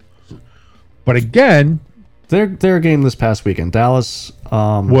low. But again, their game this past weekend, Dallas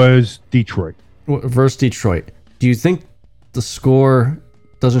was Detroit. versus Detroit. Do you think the score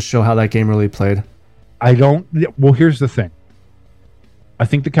doesn't show how that game really played? I don't. Well, here's the thing. I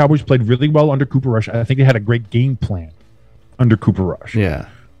think the Cowboys played really well under Cooper Rush. I think they had a great game plan under Cooper Rush. Yeah.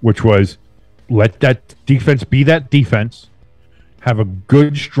 Which was let that defense be that defense, have a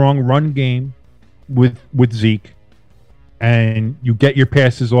good, strong run game with Zeke, and you get your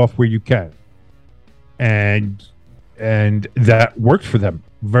passes off where you can. And that worked for them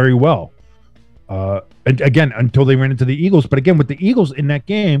very well. And again, until they ran into the Eagles. But again, with the Eagles in that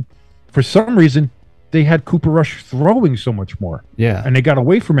game, for some reason, they had Cooper Rush throwing so much more. Yeah. And they got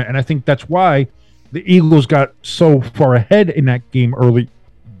away from it. And I think that's why the Eagles got so far ahead in that game early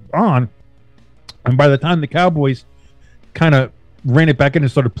on. And by the time the Cowboys kind of ran it back in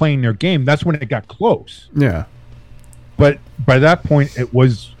and started playing their game, that's when it got close. Yeah. But by that point, it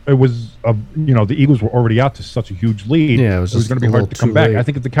was the Eagles were already out to such a huge lead. Yeah, it was going to be a hard little to come too back. late. I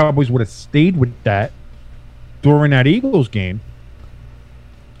think if the Cowboys would have stayed with that during that Eagles game,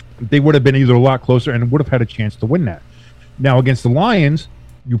 they would have been either a lot closer and would have had a chance to win that. Now, against the Lions,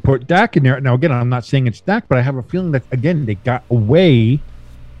 you put Dak in there. Now, again, I'm not saying it's Dak, but I have a feeling that, again, they got away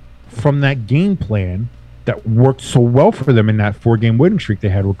from that game plan that worked so well for them in that 4-game winning streak they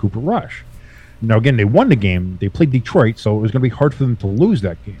had with Cooper Rush. Now, again, they won the game. They played Detroit, so it was going to be hard for them to lose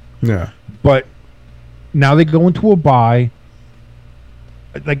that game. Yeah. But now they go into a bye.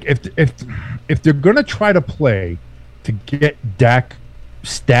 Like, if they're going to try to play to get Dak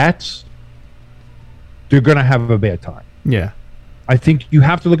stats, they're going to have a bad time. Yeah. I think you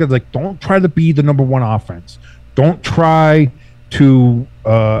have to look at, like, don't try to be the number one offense. Don't try to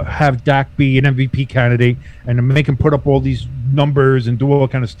have Dak be an MVP candidate and make him put up all these numbers and do all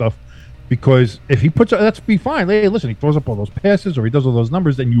that kind of stuff. Because if he puts, that's be fine. Hey, listen, he throws up all those passes or he does all those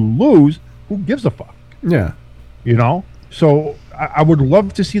numbers, then you lose. Who gives a fuck? Yeah. So I would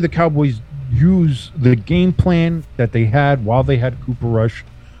love to see the Cowboys use the game plan that they had while they had Cooper Rush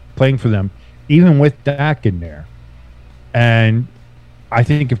playing for them, even with Dak in there. And I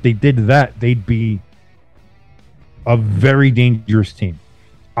think if they did that, they'd be a very dangerous team.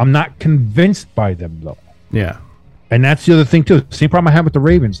 I'm not convinced by them, though. Yeah. And that's the other thing, too. Same problem I have with the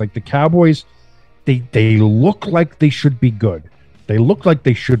Ravens. Like, the Cowboys, they look like they should be good. They look like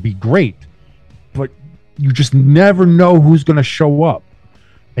they should be great. But you just never know who's going to show up.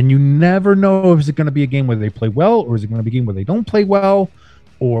 And you never know if it's going to be a game where they play well or is it going to be a game where they don't play well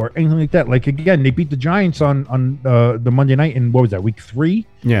or anything like that. Like, again, they beat the Giants on the Monday night in, what was that, week 3?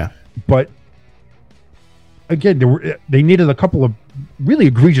 Yeah. But, again, they needed a couple of really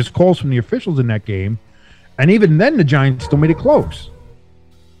egregious calls from the officials in that game. And even then, the Giants still made it close.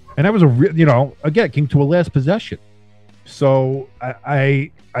 And that was again, it came to a last possession. So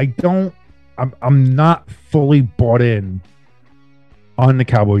I'm not fully bought in on the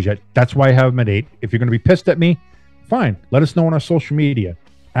Cowboys yet. That's why I have them at 8. If you're going to be pissed at me, fine. Let us know on our social media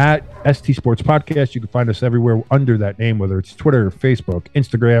at ST Sports Podcast. You can find us everywhere under that name, whether it's Twitter, Facebook,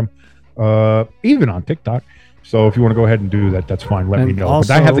 Instagram, even on TikTok. So if you want to go ahead and do that, that's fine. Let me know.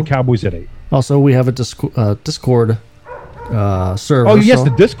 Also, but I have the Cowboys at 8. Also, we have a Discord server. Oh, yes, so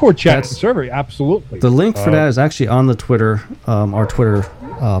the Discord chat that's- server. Absolutely. the link for that is actually on the Twitter, our Twitter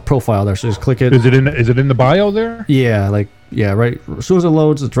profile there. So just click it. Is it in the bio there? Yeah, right. As soon as it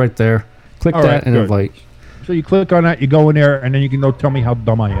loads, it's right there. Click All that right, and good. invite. So you click on that, you go in there, and then you can go tell me how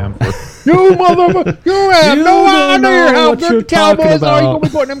dumb I am. You motherfucker! You have You no don't idea know how what you're good the Cowboys talking are. You about. gonna be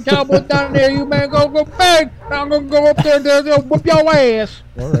putting them Cowboys down there. You man, go bang! I'm gonna go up there and whoop your ass.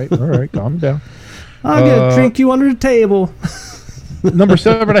 All right, calm down. I'm gonna drink you under the table. Number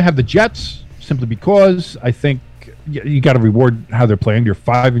 7, I have the Jets, simply because I think you got to reward how they're playing. You're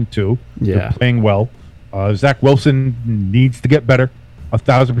 5-2. Yeah. They're playing well. Zach Wilson needs to get better,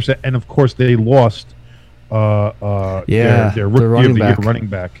 1,000%. And of course, they lost their rookie of the year running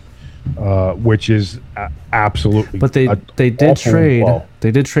back, which is absolutely. But they did trade. Well.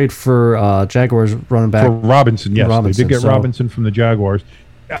 They did trade for Jaguars running back for Robinson. Yes, they did get Robinson from the Jaguars.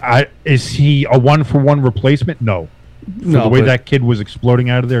 Is he a 1-for-1 replacement? No. The way that kid was exploding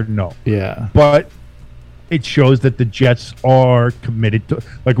out of there, no. Yeah. But it shows that the Jets are committed to,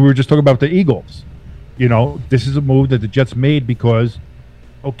 like we were just talking about the Eagles. You know, this is a move that the Jets made because,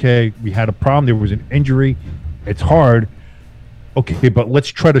 okay, we had a problem. There was an injury. It's hard. Okay, but let's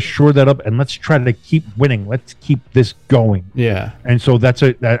try to shore that up and let's try to keep winning. Let's keep this going. Yeah. And so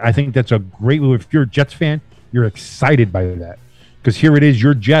I think that's a great move. If you're a Jets fan, you're excited by that. Because here it is,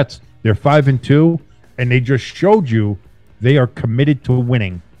 your Jets, they're 5-2, and they just showed you they are committed to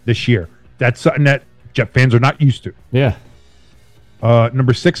winning this year. That's something that Jet fans are not used to. Yeah.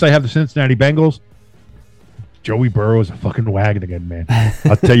 Number 6, I have the Cincinnati Bengals. Joey Burrow is a fucking wagon again, man.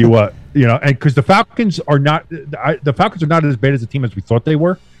 I'll tell you what, and because the Falcons are not as bad as the team as we thought they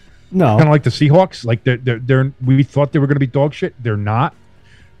were. No, kind of like the Seahawks. Like we thought they were going to be dog shit. They're not.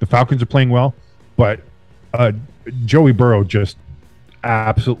 The Falcons are playing well, but Joey Burrow just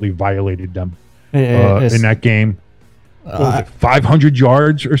absolutely violated them in that game. What was it, 500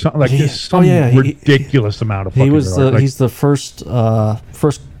 yards or something like this? Some ridiculous amount of. He's the first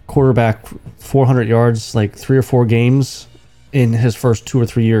quarterback 400 yards, like 3 or 4 games in his first 2 or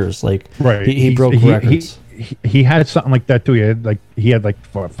 3 years. Like he broke records. He had something like that too. He had like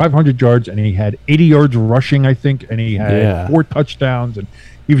 500 yards and he had 80 yards rushing, I think, and he had 4 touchdowns, and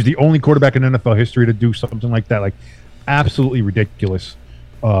he was the only quarterback in NFL history to do something like that. Like absolutely ridiculous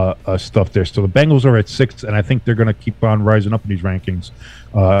stuff there. So the Bengals are at 6, and I think they're going to keep on rising up in these rankings,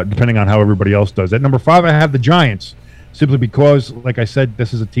 depending on how everybody else does. At number 5, I have the Giants, simply because, like I said,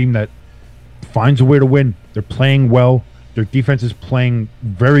 this is a team that finds a way to win. They're playing well. Their defense is playing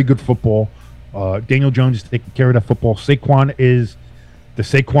very good football. Daniel Jones is taking care of that football. Saquon is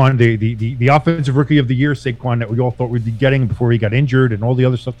the offensive rookie of the year, Saquon, that we all thought we'd be getting before he got injured and all the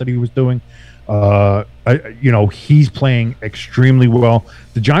other stuff that he was doing. He's playing extremely well.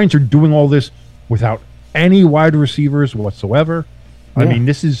 The Giants are doing all this without any wide receivers whatsoever. Yeah. I mean,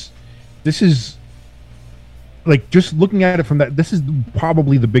 this is like, just looking at it from that, this is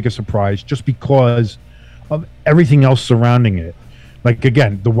probably the biggest surprise, just because of everything else surrounding it. Like,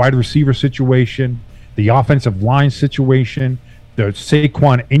 again, the wide receiver situation, the offensive line situation, the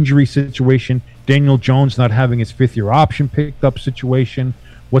Saquon injury situation, Daniel Jones not having his 5th-year option picked up situation,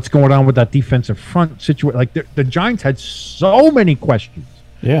 what's going on with that defensive front situation. Like, the Giants had so many questions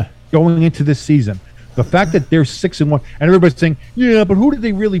going into this season. The fact that they're 6-1, and everybody's saying, yeah, but who did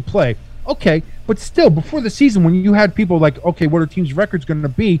they really play? Okay, but still, before the season, when you had people like, okay, what are teams' records going to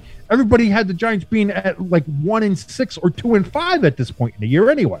be? Everybody had the Giants being at like 1-6 or 2-5 at this point in the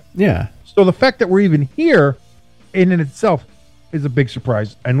year anyway. Yeah. So the fact that we're even here in and itself is a big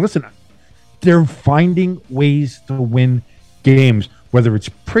surprise. And listen, they're finding ways to win games, whether it's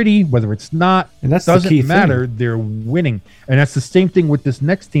pretty, whether it's not. And that's doesn't the key matter. thing. They're winning. And that's the same thing with this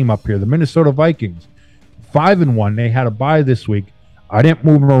next team up here, the Minnesota Vikings. 5-1. They had a bye this week. I didn't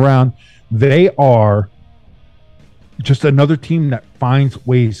move them around. They are just another team that finds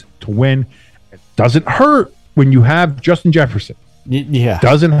ways to win. It doesn't hurt when you have Justin Jefferson. Yeah.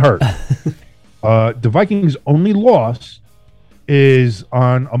 Doesn't hurt. The Vikings' only loss is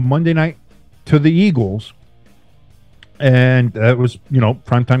on a Monday night to the Eagles. And that was,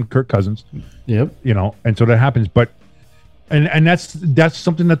 primetime Kirk Cousins. Yep. And so that happens. But and that's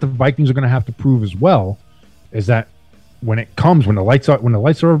something that the Vikings are going to have to prove as well, is that when the lights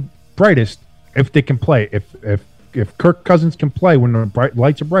are brightest, if they can play, if Kirk Cousins can play when the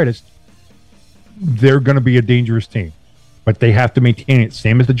lights are brightest, they're going to be a dangerous team. But they have to maintain it,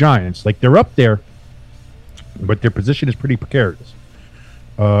 same as the Giants. Like, they're up there, but their position is pretty precarious.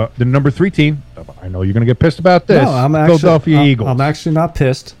 The number 3 team, I know you're going to get pissed about this. No, Philadelphia Eagles. I'm actually not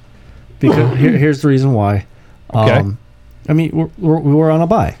pissed, because here's the reason why. Okay. I mean, we were on a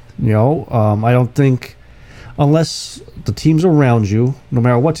bye. I don't think, unless the teams around you, no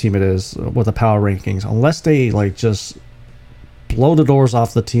matter what team it is, with the power rankings, unless they like just blow the doors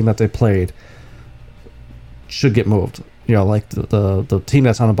off the team that they played, should get moved. Like the team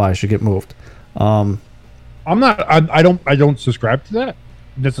that's on a bye should get moved. I don't subscribe to that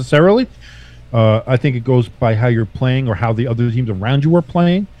necessarily. I think it goes by how you're playing or how the other teams around you are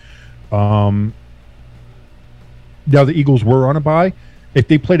playing. Now the Eagles were on a bye. If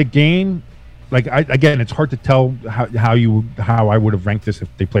they played a game again, it's hard to tell how I would have ranked this if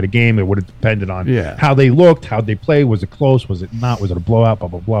they played a game. It would have depended on how they looked, how they played. Was it close? Was it not? Was it a blowout? Blah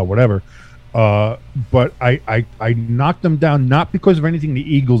blah blah. Whatever. But I knocked them down not because of anything the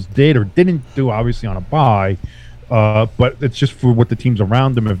Eagles did or didn't do, obviously on a bye, but it's just for what the teams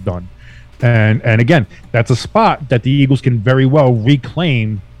around them have done. And again, that's a spot that the Eagles can very well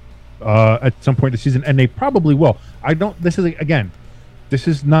reclaim at some point in the season, and they probably will. This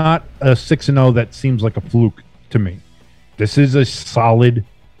is not a 6-0 that seems like a fluke to me. This is a solid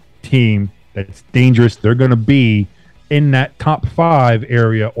team that's dangerous. They're going to be in that top 5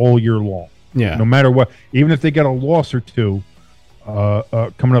 area all year long. Yeah. No matter what, even if they get a loss or two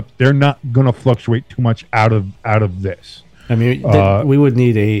coming up, they're not going to fluctuate too much out of this. I mean, we would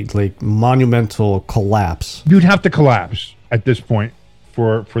need a monumental collapse. You'd have to collapse at this point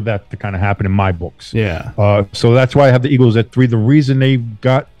for that to kind of happen in my books. Yeah. So that's why I have the Eagles at 3. The reason they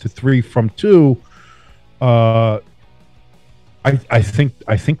got to 3 from 2, I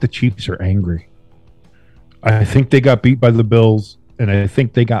think the Chiefs are angry. I think they got beat by the Bills, and I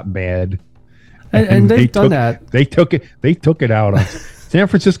think they got mad. And they've done that. They took it out on San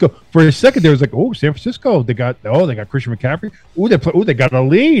Francisco. For a second, there was like, oh, San Francisco. They got Christian McCaffrey. They got a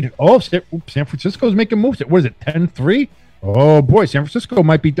lead. Oh, San Francisco's making moves. What is it, 10-3? Oh boy, San Francisco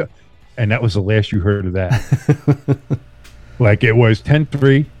might be and that was the last you heard of that. Like, it was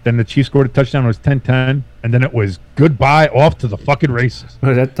 10-3, then the Chiefs scored a touchdown, it was 10-10, and then it was goodbye, off to the fucking races.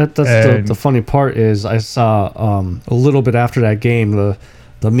 That's the funny part is I saw a little bit after that game, the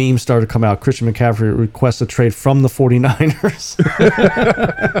meme started to come out. Christian McCaffrey requests a trade from the 49ers.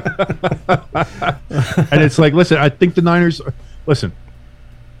 And it's like, I think the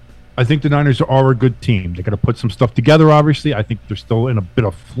Niners are a good team. They got to put some stuff together, obviously. I think they're still in a bit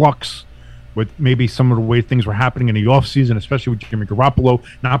of flux with maybe some of the way things were happening in the offseason, especially with Jimmy Garoppolo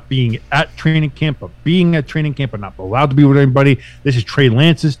not being at training camp, but being at training camp, but not allowed to be with anybody. This is Trey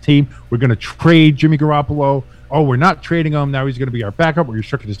Lance's team. We're going to trade Jimmy Garoppolo. Oh, we're not trading him. Now he's going to be our backup. We're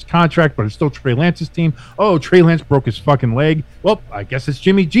restricted his contract, but it's still Trey Lance's team. Oh, Trey Lance broke his fucking leg. Well, I guess it's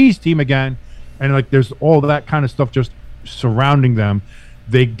Jimmy G's team again. And there's all that kind of stuff just surrounding them.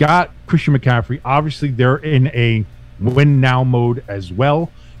 They got Christian McCaffrey. Obviously, they're in a win now mode as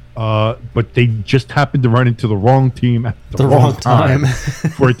well. But they just happened to run into the wrong team at the wrong time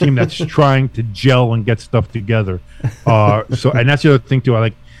for a team that's trying to gel and get stuff together. And that's the other thing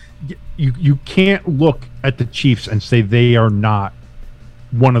too. You can't look at the Chiefs and say they are not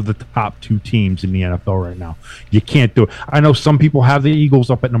one of the top 2 teams in the NFL right now. You can't do it. I know some people have the Eagles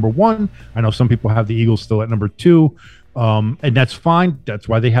up at number 1. I know some people have the Eagles still at number 2. And that's fine. That's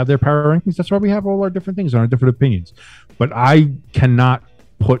why they have their power rankings. That's why we have all our different things and our different opinions. But I cannot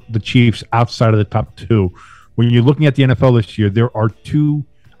put the Chiefs outside of the top 2. When you're looking at the NFL this year, there are 2,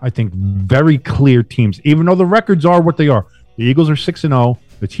 I think, very clear teams. Even though the records are what they are, the Eagles are 6-0,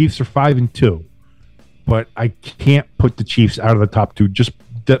 the Chiefs are 5-2. But I can't put the Chiefs out of the top 2 just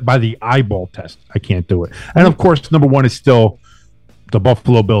by the eyeball test. I can't do it. And of course, number 1 is still the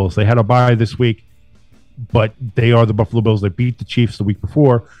Buffalo Bills. They had a bye this week, but they are the Buffalo Bills. They beat the Chiefs the week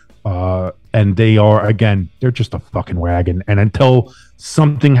before. And they are, again, they're just a fucking wagon. And until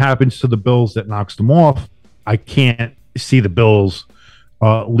something happens to the Bills that knocks them off, I can't see the Bills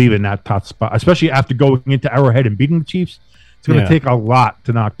leaving that top spot, especially after going into Arrowhead and beating the Chiefs. It's going to take a lot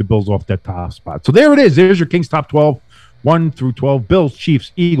to knock the Bills off that top spot. So there it is. There's your Kings top 12, 1-12. Bills,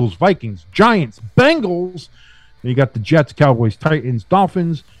 Chiefs, Eagles, Vikings, Giants, Bengals. Then you got the Jets, Cowboys, Titans,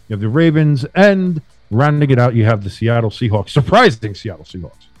 Dolphins. You have the Ravens. And rounding it out, you have the Seattle Seahawks. Surprising Seattle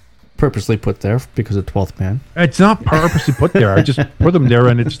Seahawks. Purposely put there because of 12th man. It's not purposely put there. I just put them there,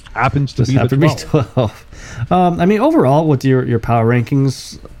 and it just happens to be the 12. I mean, overall, with your power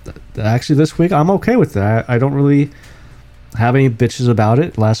rankings, actually this week, I'm okay with that. I don't really have any bitches about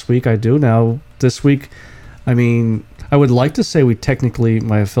it. Last week, I do. Now, this week, I mean, I would like to say my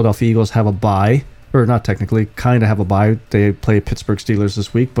Philadelphia Eagles have a bye. Or not technically, kind of have a bye. They play Pittsburgh Steelers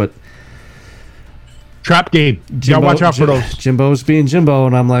this week, but trap game. You gotta watch out for those. Jimbo's being Jimbo,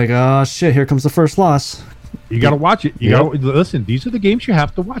 and I'm like, oh shit, here comes the first loss. You gotta watch it. You gotta listen. These are the games you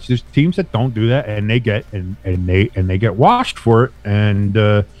have to watch. There's teams that don't do that, and they get washed for it.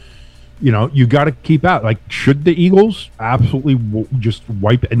 And you got to keep out. Like, should the Eagles absolutely just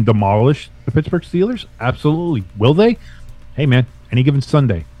wipe and demolish the Pittsburgh Steelers? Absolutely. Will they? Hey man, any given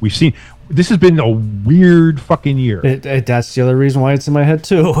Sunday, we've seen. This has been a weird fucking year. That's the other reason why it's in my head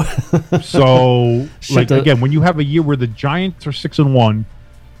too. So, again, when you have a year where the Giants are 6-1,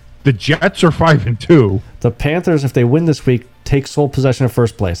 The Jets are 5-2. The Panthers, if they win this week, take sole possession of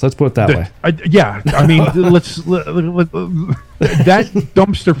first place. Let's put it that way. I mean, that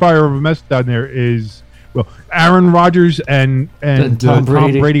dumpster fire of a mess down there is, well, Aaron Rodgers and Tom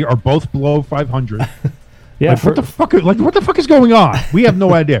Brady are both below 500. Yeah, what the fuck is going on? We have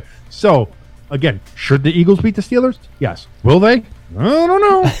no idea. So, again, should the Eagles beat the Steelers? Yes. Will they? I don't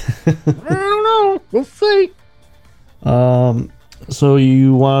know. I don't know. We'll see. So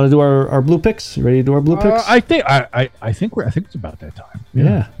you want to do our blue picks? You ready to do our blue picks? I think it's about that time.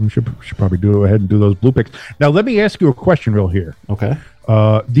 Yeah. We should probably go ahead and do those blue picks. Now let me ask you a question real here. Okay.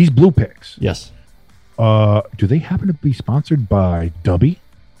 These blue picks. Yes. Do they happen to be sponsored by Dubby?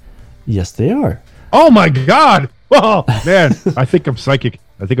 Yes, they are. Oh my God! Oh man, I think I'm psychic.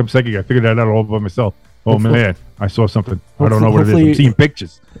 I figured that out all by myself. Oh man, I saw something. I don't know what it is. I'm seeing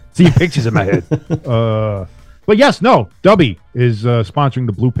pictures. In my head. But yes, no, Dubby is sponsoring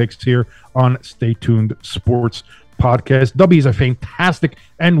the Blue Picks here on Stay Tuned Sports Podcast. Dubby is a fantastic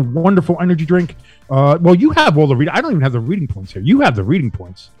and wonderful energy drink. Well, you have all the reading. I don't even have the reading points here. You have the reading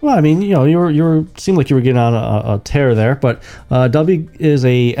points. Well, I mean, you know, you seemed like you were getting on a tear there, but Dubby is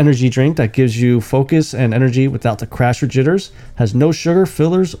a energy drink that gives you focus and energy without the crash or jitters. Has no sugar,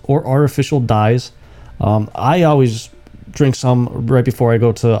 fillers, or artificial dyes. I always drink some right before I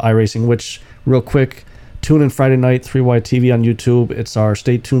go to iRacing, which, real quick, tune in Friday night, 3Y TV on YouTube. It's our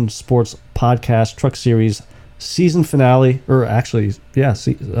Stay Tuned Sports Podcast Truck Series season finale, or actually, yeah,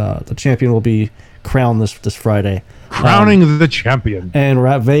 the champion will be crowned this Friday. Crowning the champion. And we're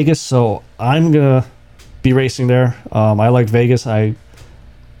at Vegas, so I'm going to be racing there. I like Vegas. I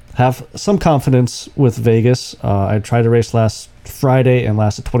have some confidence with Vegas. I tried to race last Friday and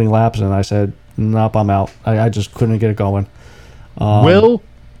lasted 20 laps, and I said, nope, I'm out. I just couldn't get it going. Will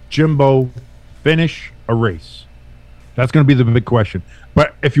Jimbo finish a race? That's going to be the big question.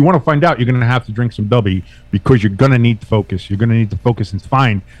 But if you want to find out, you're going to have to drink some Dubby, because you're going to need to focus. You're going to need to focus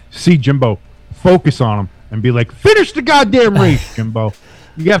and see Jimbo, focus on him, and be like, finish the goddamn race, Jimbo.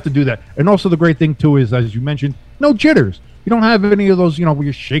 You have to do that. And also the great thing, too, is, as you mentioned, no jitters. You don't have any of those, where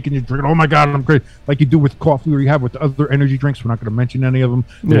you're shaking your drink. Oh, my God, I'm great. Like you do with coffee, or you have with other energy drinks. We're not going to mention any of them.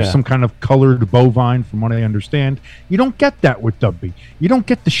 There's some kind of colored bovine, from what I understand. You don't get that with Dubby. You don't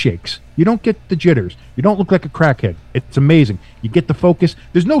get the shakes. You don't get the jitters. You don't look like a crackhead. It's amazing. You get the focus.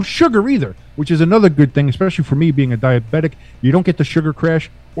 There's no sugar either, which is another good thing, especially for me being a diabetic. You don't get the sugar crash,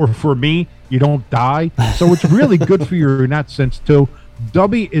 or for me, you don't die. So it's really good for you in that sense, too.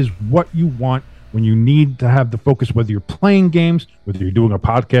 Dubby is what you want when you need to have the focus, whether you're playing games, whether you're doing a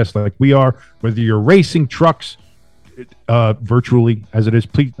podcast like we are, whether you're racing trucks virtually as it is.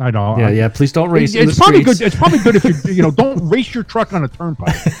 Please, I know. Yeah. Please don't race. It's probably good. It's probably good if you don't race your truck on a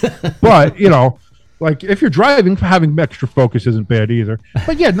turnpike. But like if you're driving, having extra focus isn't bad either.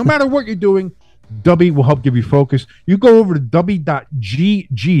 But yeah, no matter what you're doing, Dubby will help give you focus. You go over to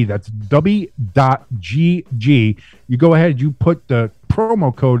Dubby.gg. That's Dubby.gg. You go ahead. You put the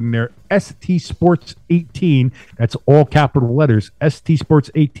promo code in there, ST Sports 18. That's all capital letters, ST Sports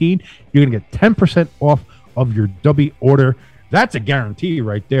 18. You're gonna get 10% off of your Dubby order. That's a guarantee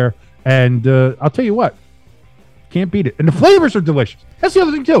right there. And I'll tell you what, can't beat it. And the flavors are delicious. That's the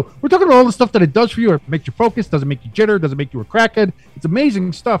other thing too. We're talking about all the stuff that it does for you. It makes you focus, doesn't make you jitter, doesn't make you a crackhead. It's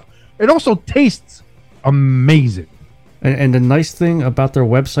amazing stuff. It also tastes amazing. And the nice thing about their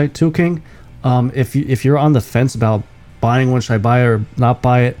website too, King, if you're on the fence about buying one, should I buy it or not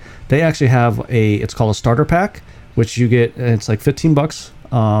buy it, they actually have it's called a starter pack, which you get, it's like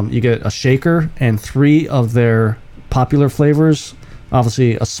 $15. You get a shaker and 3 of their popular flavors,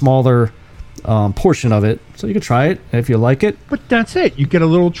 obviously a smaller portion of it, so you can try it if you like it. But that's it. You get a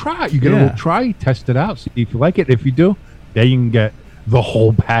little try. A little try, test it out, see if you like it. If you do, then you can get the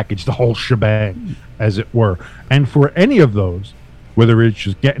whole package, the whole shebang, as it were. And for any of those, whether it's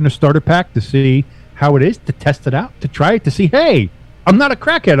just getting a starter pack to see how it is, to test it out, to try it, to see, hey, I'm not a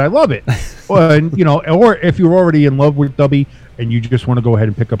crackhead, I love it. Or if you're already in love with Dubby and you just want to go ahead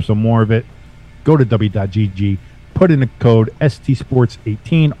and pick up some more of it, go to Dubby.gg, put in the code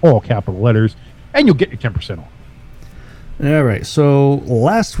STSports18, all capital letters, and you'll get your 10% off. All right. So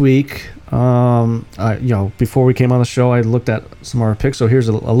last week, before we came on the show, I looked at some of our picks. So here's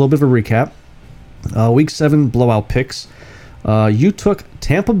a little bit of a recap. Week 7 blowout picks. You took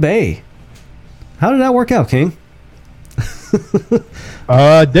Tampa Bay. How did that work out, King?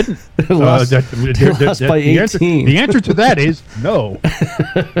 Didn't. Lost by 18. The answer to that is no.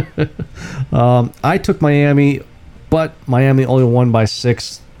 I took Miami, but Miami only won by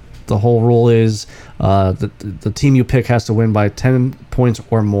 6. The whole rule is the team you pick has to win by 10 points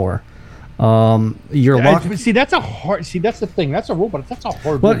or more. Your lock. See, that's a hard. See, that's the thing. That's a rule, but that's a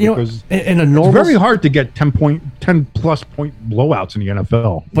hard Well, rule because in a normal, it's very hard to get 10 plus point blowouts in the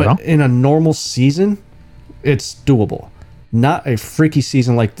NFL. But in a normal season, it's doable. Not a freaky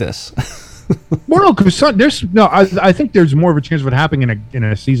season like this. Well, no, because I think there's more of a chance of it happening in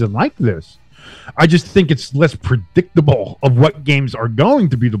a season like this. I just think it's less predictable of what games are going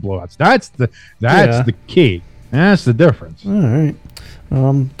to be the blowouts. That's the key. That's the difference. All right.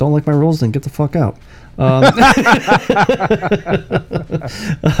 Don't like my rules, then get the fuck out.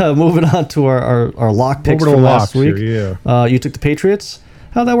 Moving on to our lock picks from last week. Here, yeah. You took the Patriots.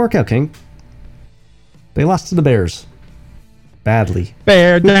 How'd that work out, King? They lost to the Bears. Badly.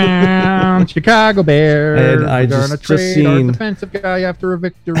 Bear down, Chicago Bears. And I just seen our defensive guy after a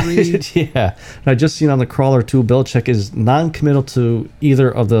victory. Yeah. And I just seen on the crawler too, Belichick is non-committal to either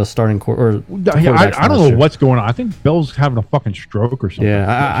of the starting I don't know what's going on. I think Bill's having a fucking stroke or something.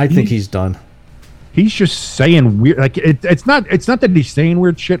 Yeah, I think he's done. He's just saying weird. Like it's not that he's saying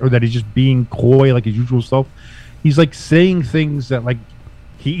weird shit or that he's just being coy like his usual self. He's like saying things that like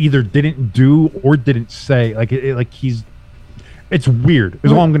he either didn't do or didn't say. Like it's weird.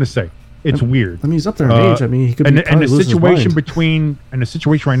 Is all I'm going to say. It's weird. I mean, he's up there in age. I mean, he could and the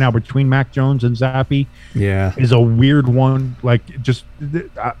situation right now between Mac Jones and Zappy, is a weird one. Like, just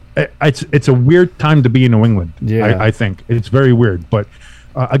it's a weird time to be in New England. Yeah, I think it's very weird. But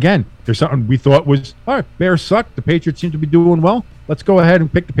again, there's something we thought was all right. Bears suck. The Patriots seem to be doing well. Let's go ahead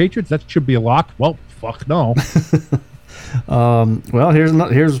and pick the Patriots. That should be a lock. Well, fuck no. Well,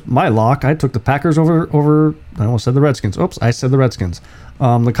 here's my lock. I took the Packers over. I almost said the Redskins. Oops, I said the Redskins.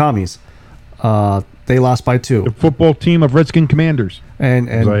 The Commies. They lost by 2. The football team of Redskin Commanders. And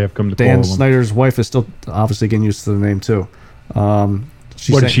I have come to Dan Snyder's wife is still obviously getting used to the name too.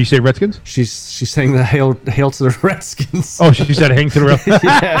 What did she say? Redskins? She's saying the hail to the Redskins. Oh, she said hang to the Redskins.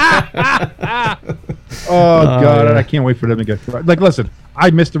 Oh God, I can't wait for them to get like. Listen, I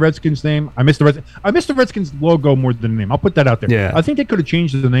missed the Redskins name. I missed the Redskins logo more than the name. I'll put that out there. Yeah. I think they could have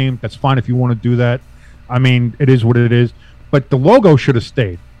changed the name. That's fine if you want to do that. I mean, it is what it is. But the logo should have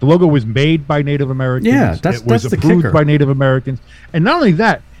stayed. The logo was made by Native Americans. Yeah, it was approved by Native Americans. And not only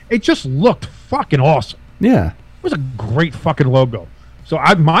that, it just looked fucking awesome. Yeah. It was a great fucking logo. So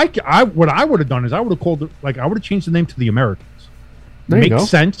what I would have done is I would have called it, like, I would have changed the name to the Americans. Makes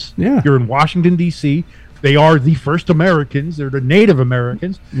sense. Yeah. You're in Washington, D.C. They are the first Americans. They're the Native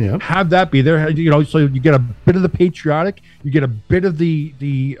Americans. Yeah. Have that be there. So you get a bit of the patriotic. You get a bit of the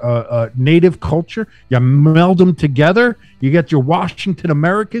Native culture. You meld them together. You get your Washington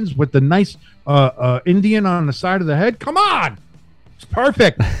Americans with the nice Indian on the side of the head. Come on. It's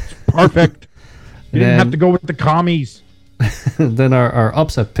perfect. It's perfect. You didn't have to go with the commies. Then our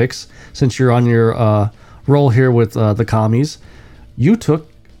upset picks, since you're on your roll here with the Commies, you took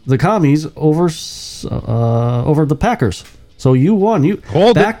the Commies over the Packers. So you won. You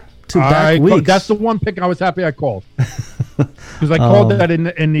called back-to-back weeks. That's the one pick I was happy I called. Because I called that in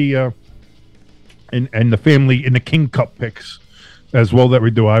the family in the King Cup picks as well that we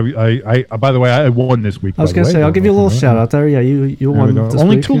do. I by the way, I won this week. I was going to say, I'll give you a little shout out there. Yeah, you won this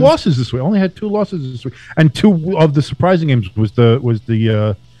only week. Two losses this week. I only had 2 losses this week, and 2 of the surprising games was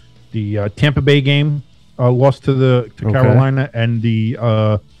the Tampa Bay game, lost to Carolina, and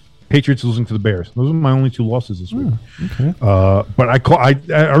the Patriots losing to the Bears. Those are my only 2 losses this week. Okay. But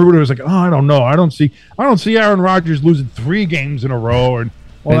everybody was like, oh, I don't know. I don't see Aaron Rodgers losing 3 games in a row and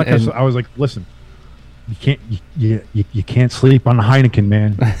all that kind of stuff. I was like, listen. You can't sleep on the Heineken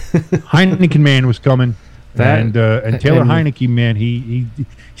man. Heineken man was coming, and Taylor Heineke man,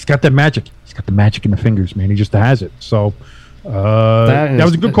 he's got that magic. He's got the magic in the fingers, man. He just has it. So that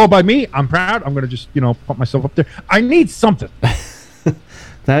was a good call by me. I'm proud. I'm gonna just put myself up there. I need something.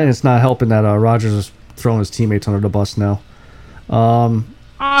 That is not helping that Rodgers is throwing his teammates under the bus now.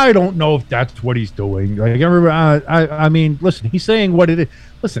 I don't know if that's what he's doing. Like I mean, listen, he's saying what it is.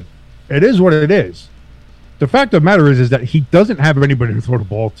 Listen, it is what it is. The fact of the matter is that he doesn't have anybody to throw the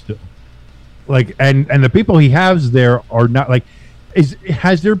ball to. Like, and the people he has there are not like.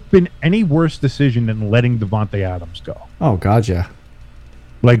 Has there been any worse decision than letting Devontae Adams go? Oh God, yeah.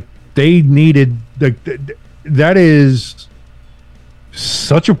 Like they needed that is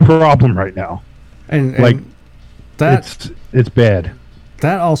such a problem right now, and like that it's bad.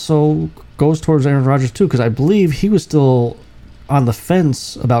 That also goes towards Aaron Rodgers too, because I believe he was still on the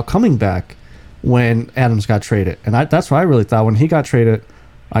fence about coming back when Adams got traded, and that's what I really thought when he got traded.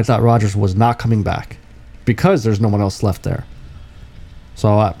 I thought Rodgers was not coming back because there's no one else left there.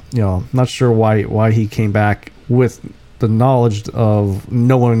 So not sure why he came back with the knowledge of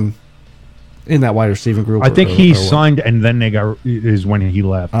no one in that wide receiving group. I think he or what? signed, and then is when he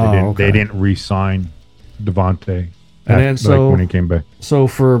left. Oh, They didn't re-sign Devontae. And then so when he came back. So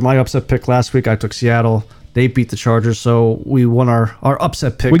for my upset pick last week, I took Seattle. They beat the Chargers, so we won our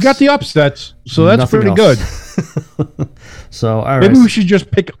upset picks. We got the upsets, so that's Nothing pretty else. good. So all right, Maybe we should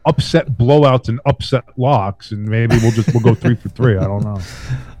just pick upset blowouts and upset locks, and maybe we'll go 3 for 3. I don't know.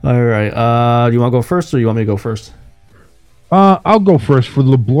 all right. You want to go first, or you want me to go first? I'll go first for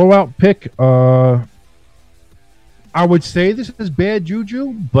the blowout pick. I would say this is bad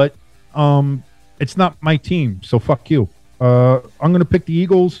juju, but it's not my team, so fuck you. I'm going to pick the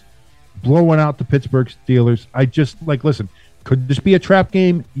Eagles, blowing out the Pittsburgh Steelers. I just listen. Could this be a trap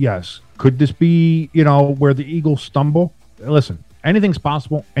game? Yes. Could this be where the Eagles stumble? Listen, anything's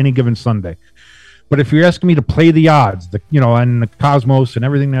possible any given Sunday. But if you're asking me to play the odds, and the cosmos and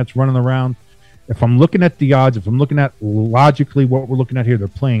everything that's running around. If I'm looking at the odds, if I'm looking at logically what we're looking at here, they're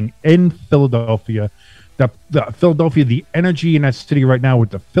playing in Philadelphia. The Philadelphia, the energy in that city right now with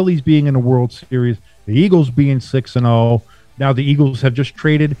the Phillies being in the World Series, the Eagles being 6-0. Now the Eagles have just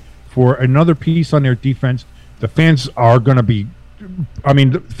traded for another piece on their defense. The fans are going to be,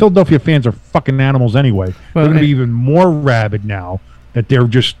 the Philadelphia fans are fucking animals anyway. They're going to be even more rabid now that they're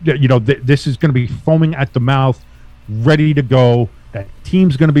just, this is going to be foaming at the mouth, ready to go. That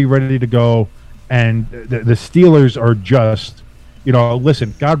team's going to be ready to go. And the Steelers are just,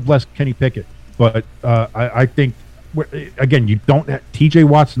 listen, God bless Kenny Pickett. But I think, again, you don't have TJ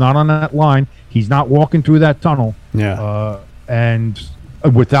Watt's not on that line. He's not walking through that tunnel. Yeah. And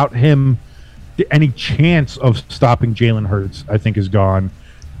without him, any chance of stopping Jalen Hurts, I think, is gone.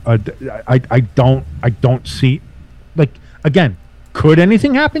 I don't see, again, could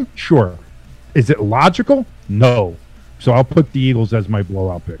anything happen? Sure. Is it logical? No. So I'll put the Eagles as my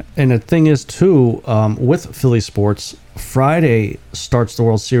blowout pick. And the thing is, too, with Philly sports, Friday starts the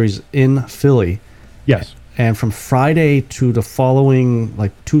World Series in Philly. Yes. And from Friday to the following,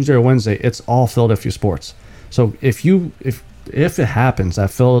 Tuesday or Wednesday, it's all Philadelphia sports. So if it happens that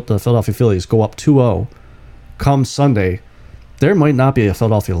the Philadelphia Phillies go up 2-0 come Sunday, there might not be a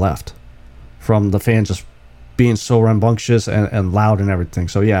Philadelphia left from the fans just being so rambunctious and loud and everything.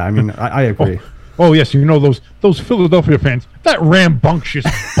 So, yeah, I agree. Oh yes, those Philadelphia fans, that rambunctious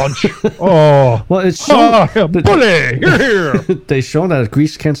bunch. Oh, well, it's shown, bully, here. They've shown that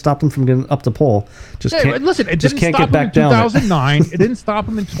Greece can't stop them from getting up the pole. Listen, it just didn't can't stop get back them in down. 2009. It didn't stop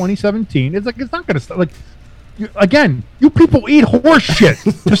them in 2017. It's not going to stop. Again, you people eat horse shit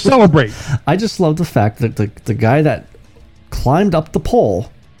to celebrate. I just love the fact that the guy that climbed up the pole,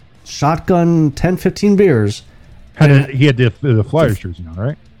 shotgun 10, 15 beers. He had the Flyers jersey on,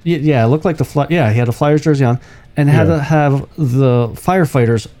 right? Yeah, it looked like he had a Flyers jersey on, and had to have the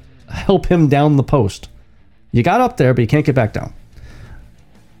firefighters help him down the post. You got up there, but you can't get back down.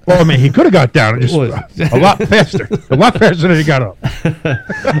 Well, he could have got down just a lot faster. A lot faster than he got up.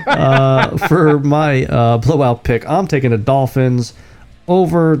 For my blowout pick, I'm taking the Dolphins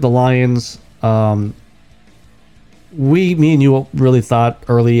over the Lions. Me and you really thought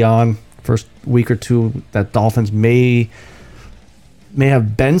early on, first week or two, that Dolphins may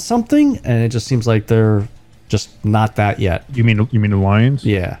have been something, and it just seems like they're just not that yet. You mean the Lions?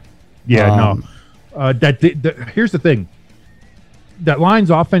 Yeah. Yeah, no. Here's the thing. That Lions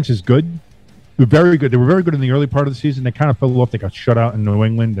offense is good. They're very good. They were very good in the early part of the season. They kind of fell off. They got shut out in New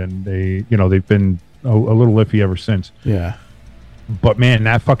England, and they've been a little iffy ever since. Yeah. But man,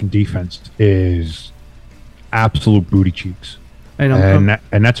 that fucking defense is absolute booty cheeks. And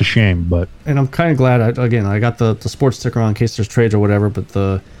that's a shame, but I'm kind of glad. I got the sports sticker on in case there's trades or whatever. But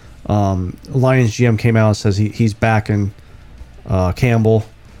the Lions GM came out and says he's backing Campbell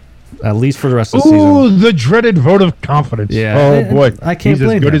at least for the rest of the season. Ooh, the dreaded vote of confidence. Yeah. Oh boy, I can't he's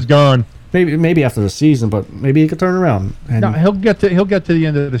blame as good him. as gone. Maybe after the season, but maybe he could turn around. And No, he'll get to the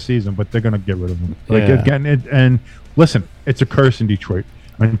end of the season, but they're gonna get rid of him. Again, and listen, it's a curse in Detroit.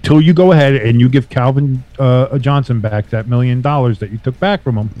 Until you go ahead and you give Calvin Johnson back that $1 million that you took back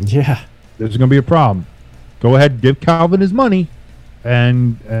from him, yeah, there's going to be a problem. Go ahead, give Calvin his money,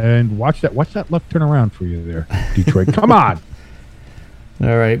 and watch that luck turn around for you there, Detroit. Come on.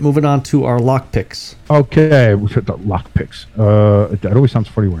 All right, moving on to our lock picks. Okay, we hit the lock picks. That always sounds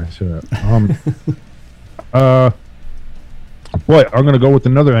funny when I say that. Boy, I'm going to go with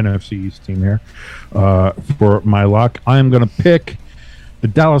another NFC East team here for my lock. I am going to pick the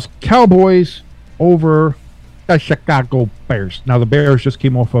Dallas Cowboys over the Chicago Bears. Now, the Bears just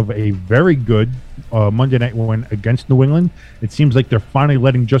came off of a very good Monday night win against New England. It seems like they're finally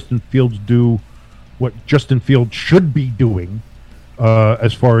letting Justin Fields do what Justin Fields should be doing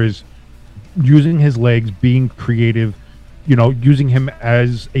as far as using his legs, being creative, using him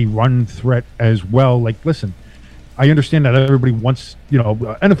as a run threat as well. Like, listen, I understand that everybody wants,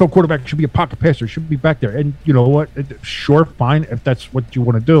 NFL quarterback should be a pocket passer, should be back there. And you know what? Sure, fine, if that's what you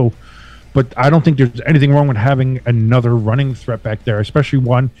want to do. But I don't think there's anything wrong with having another running threat back there, especially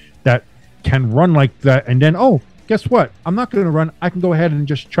one that can run like that. And then, guess what? I'm not going to run. I can go ahead and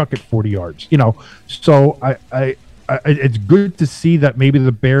just chuck it 40 yards. So I it's good to see that maybe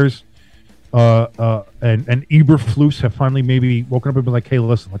the Bears and Eberflus have finally maybe woken up and been like, hey,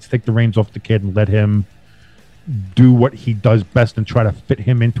 listen, let's take the reins off the kid and let him do what he does best and try to fit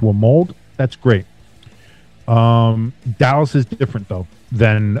him into a mold. That's great. Dallas is different though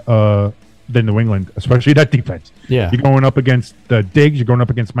than New England, especially that defense. Yeah, you're going up against Diggs, you're going up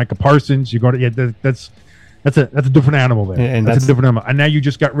against Micah Parsons. You're going that's a different animal there. And that's a different animal. And now you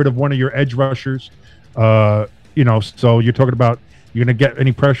just got rid of one of your edge rushers. So you're talking about, you're going to get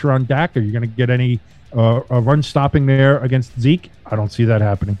any pressure on Dak? Are you going to get any a run stopping there against Zeke? I don't see that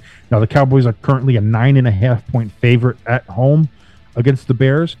happening. Now, the Cowboys are currently a 9.5-point favorite at home against the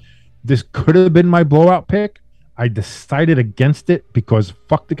Bears. This could have been my blowout pick. I decided against it because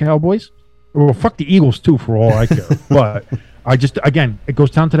fuck the Cowboys. Well, fuck the Eagles, too, for all I care. But again, it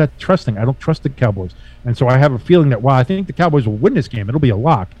goes down to that trust thing. I don't trust the Cowboys. And so I have a feeling that while I think the Cowboys will win this game, it'll be a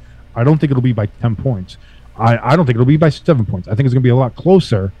lock. I don't think it'll be by 10 points. I don't think it'll be by 7 points. I think it's going to be a lot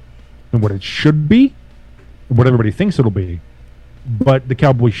closer than what it should be, what everybody thinks it'll be. But the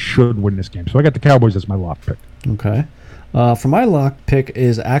Cowboys should win this game. So I got the Cowboys as my lock pick. Okay. For my lock pick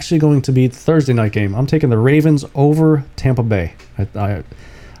is actually going to be the Thursday night game. I'm taking the Ravens over Tampa Bay. I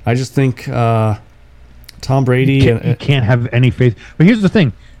just think Tom Brady... You can't have any faith. But here's the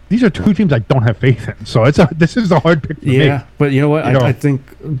thing. These are two teams I don't have faith in. So this is a hard pick for me. Yeah, but you know what? I think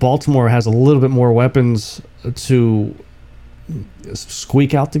Baltimore has a little bit more weapons to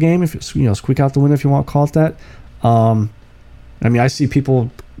squeak out the game, squeak out the win, if you want to call it that. I see people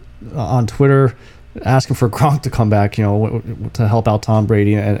on Twitter asking for Gronk to come back, to help out Tom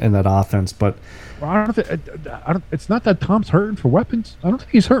Brady and that offense. But it's not that Tom's hurting for weapons. I don't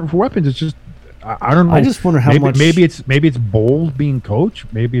think he's hurting for weapons. It's just I don't know. I just wonder how much. Maybe it's Bowles being coach.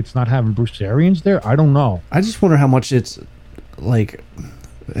 Maybe it's not having Bruce Arians there. I don't know. I just wonder how much it's like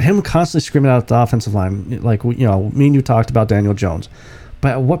him constantly screaming out at the offensive line. Like me and you talked about Daniel Jones,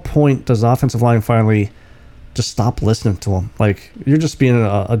 but at what point does the offensive line finally just stop listening to him? Like, you're just being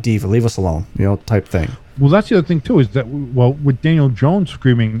a diva. Leave us alone, type thing. Well, that's the other thing too, is that with Daniel Jones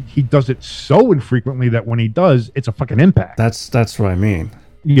screaming, he does it so infrequently that when he does, it's a fucking impact. That's what I mean.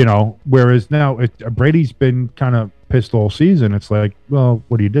 Whereas now Brady's been kind of pissed all season. It's like, well,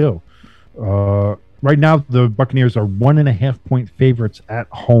 what do you do? Right now, the Buccaneers are 1.5-point favorites at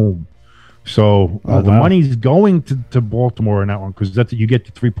home. So the money's going to Baltimore in that one because you get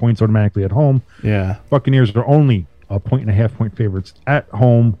the 3 points automatically at home. Yeah. Buccaneers are only 1.5-point favorites at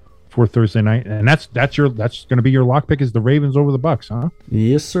home for Thursday night, and that's going to be your lock pick is the Ravens over the Bucs, huh?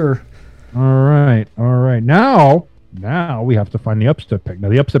 Yes, sir. All right. Now we have to find the upset pick. Now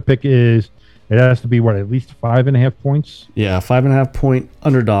the upset pick is it has to be at least 5.5 points. Yeah, 5.5-point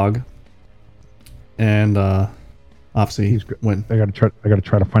underdog, and obviously win. I got to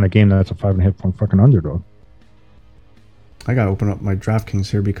try to find a game that's a 5.5-point fucking underdog. I got to open up my DraftKings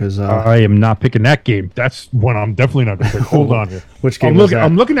here because I am not picking that game. That's one I'm definitely not going to pick. Hold on here. Which game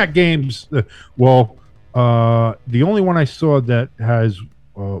I'm looking at games. The only one I saw that has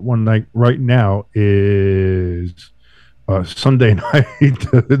one night right now is Sunday night.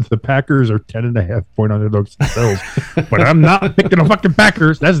 The Packers are 10.5-point underdogs to the Bills, but I'm not picking the fucking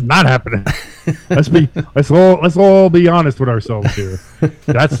Packers. That's not happening. Let's all be honest with ourselves here.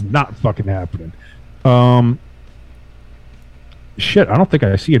 That's not fucking happening. Shit, I don't think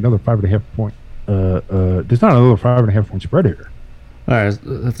I see another 5.5-point. There's not another 5.5-point spread here. All right,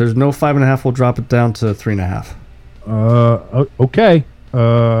 if there's no 5.5, we'll drop it down to 3.5. Okay.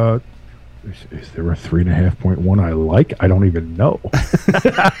 Is there a 3.5-point one I like? I don't even know.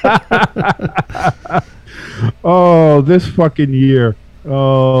 Oh, this fucking year.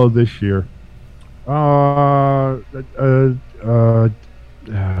 Oh, this year. I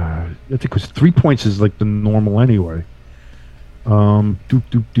think it was 3 points is like the normal anyway.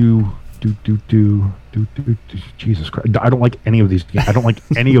 Jesus Christ! I don't like any of these games. I don't like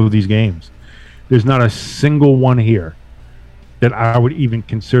any of these games. There's not a single one here that I would even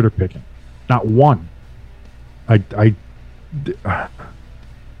consider picking. Not one. There's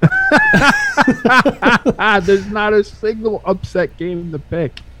not a single upset game to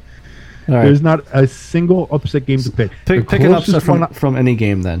pick. Right. There's not a single upset game to pick. Pick an upset from any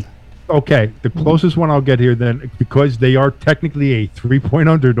game then. Okay, the closest one I'll get here then, because they are technically a 3-point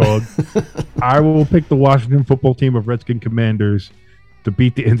underdog, I will pick the Washington football team of Redskin Commanders to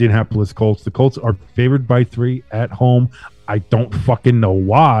beat the Indianapolis Colts. The Colts are favored by 3 at home. I don't fucking know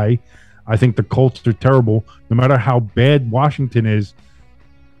why. I think the Colts are terrible. No matter how bad Washington is,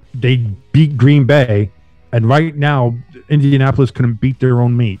 they beat Green Bay, and right now Indianapolis couldn't beat their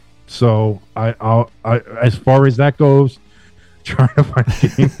own meat. So I as far as that goes, trying to find a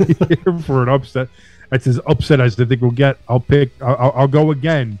game here for an upset. That's as upset as I think we'll get. I'll go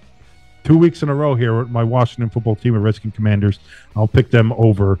again 2 weeks in a row here with my Washington football team of Redskin Commanders. I'll pick them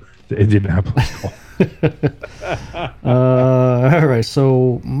over the Indianapolis Colts. All right,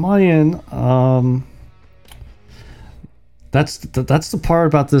 so my end. That's the part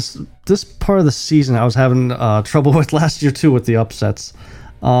about this part of the season I was having trouble with last year too, with the upsets.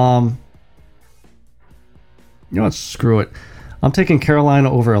 You know what? Screw it. I'm taking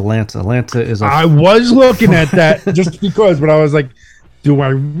Carolina over Atlanta. Atlanta is. I was looking at that just because, but I was like, do I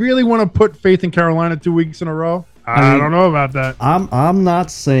really want to put faith in Carolina 2 weeks in a row? I don't know about that. I'm not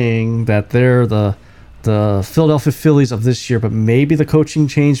saying that they're the Philadelphia Phillies of this year, but maybe the coaching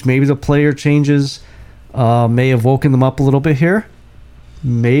change, maybe the player changes may have woken them up a little bit here.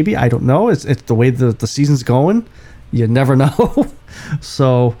 Maybe, I don't know. It's the way the season's going. You never know.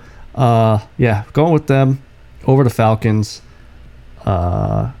 So, yeah, going with them over the Falcons.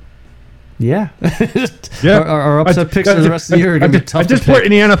 Yeah. Our upset picks for the rest of the year are going to be tough. At this point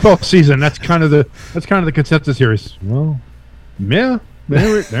in the NFL season, that's kind of the consensus here. Is yeah,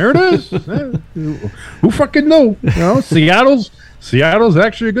 there it is. Who fucking know? You know, Seattle's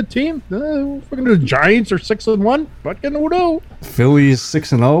actually a good team. Fucking the Giants are 6-1. Fucking who knows? Phillies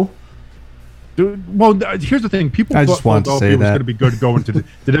 6-0. Dude, well, here's the thing. People I thought just wanted to say Philadelphia was that. going to be good going to.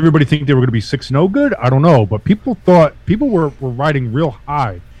 Did everybody think they were going to be 6-0 good? I don't know, but people were riding real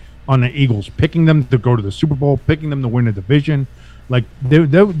high on the Eagles, picking them to go to the Super Bowl, picking them to win a division. Like they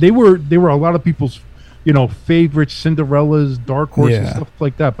were a lot of people's, favorites, Cinderellas, dark horses, stuff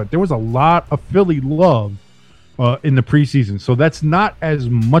like that. But there was a lot of Philly love in the preseason, so that's not as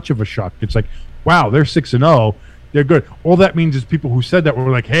much of a shock. It's like, wow, they're 6-0, they're good. All that means is people who said that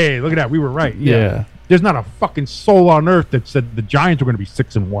were like, hey, look at that, we were right. Yeah. There's not a fucking soul on earth that said the Giants were going to be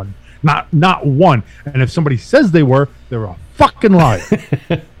 6-1. Not one. And if somebody says they were, they're a fucking liar.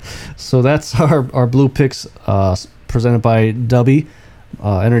 So that's our blue picks presented by Dubby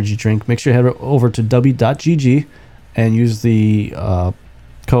Energy Drink. Make sure you head over to dubby.gg and use the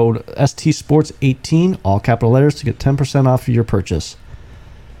code STSports18, all capital letters, to get 10% off your purchase.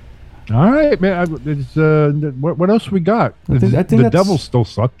 All right, man. What else we got? I think the Devils still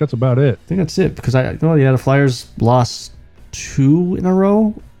suck. That's about it. I think that's it, because the Flyers lost 2 in a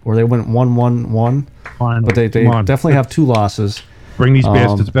row, or they went 1-1-1. Fine, but they definitely have 2 losses. Bring these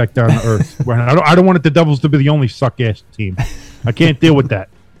bastards back down to earth. I don't want the Devils to be the only suck-ass team. I can't deal with that.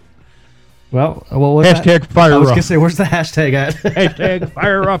 Well, hashtag fire up. I was going to say, where's the hashtag at? Hashtag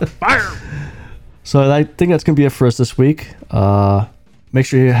fire up, fire. So I think that's going to be it for us this week. Make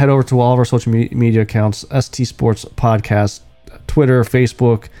sure you head over to all of our social media accounts, ST Sports Podcast, Twitter,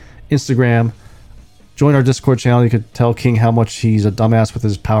 Facebook, Instagram. Join our Discord channel. You could tell King how much he's a dumbass with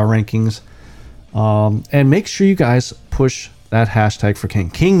his power rankings. And make sure you guys push that hashtag for King.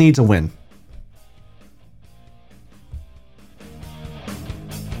 King needs a win.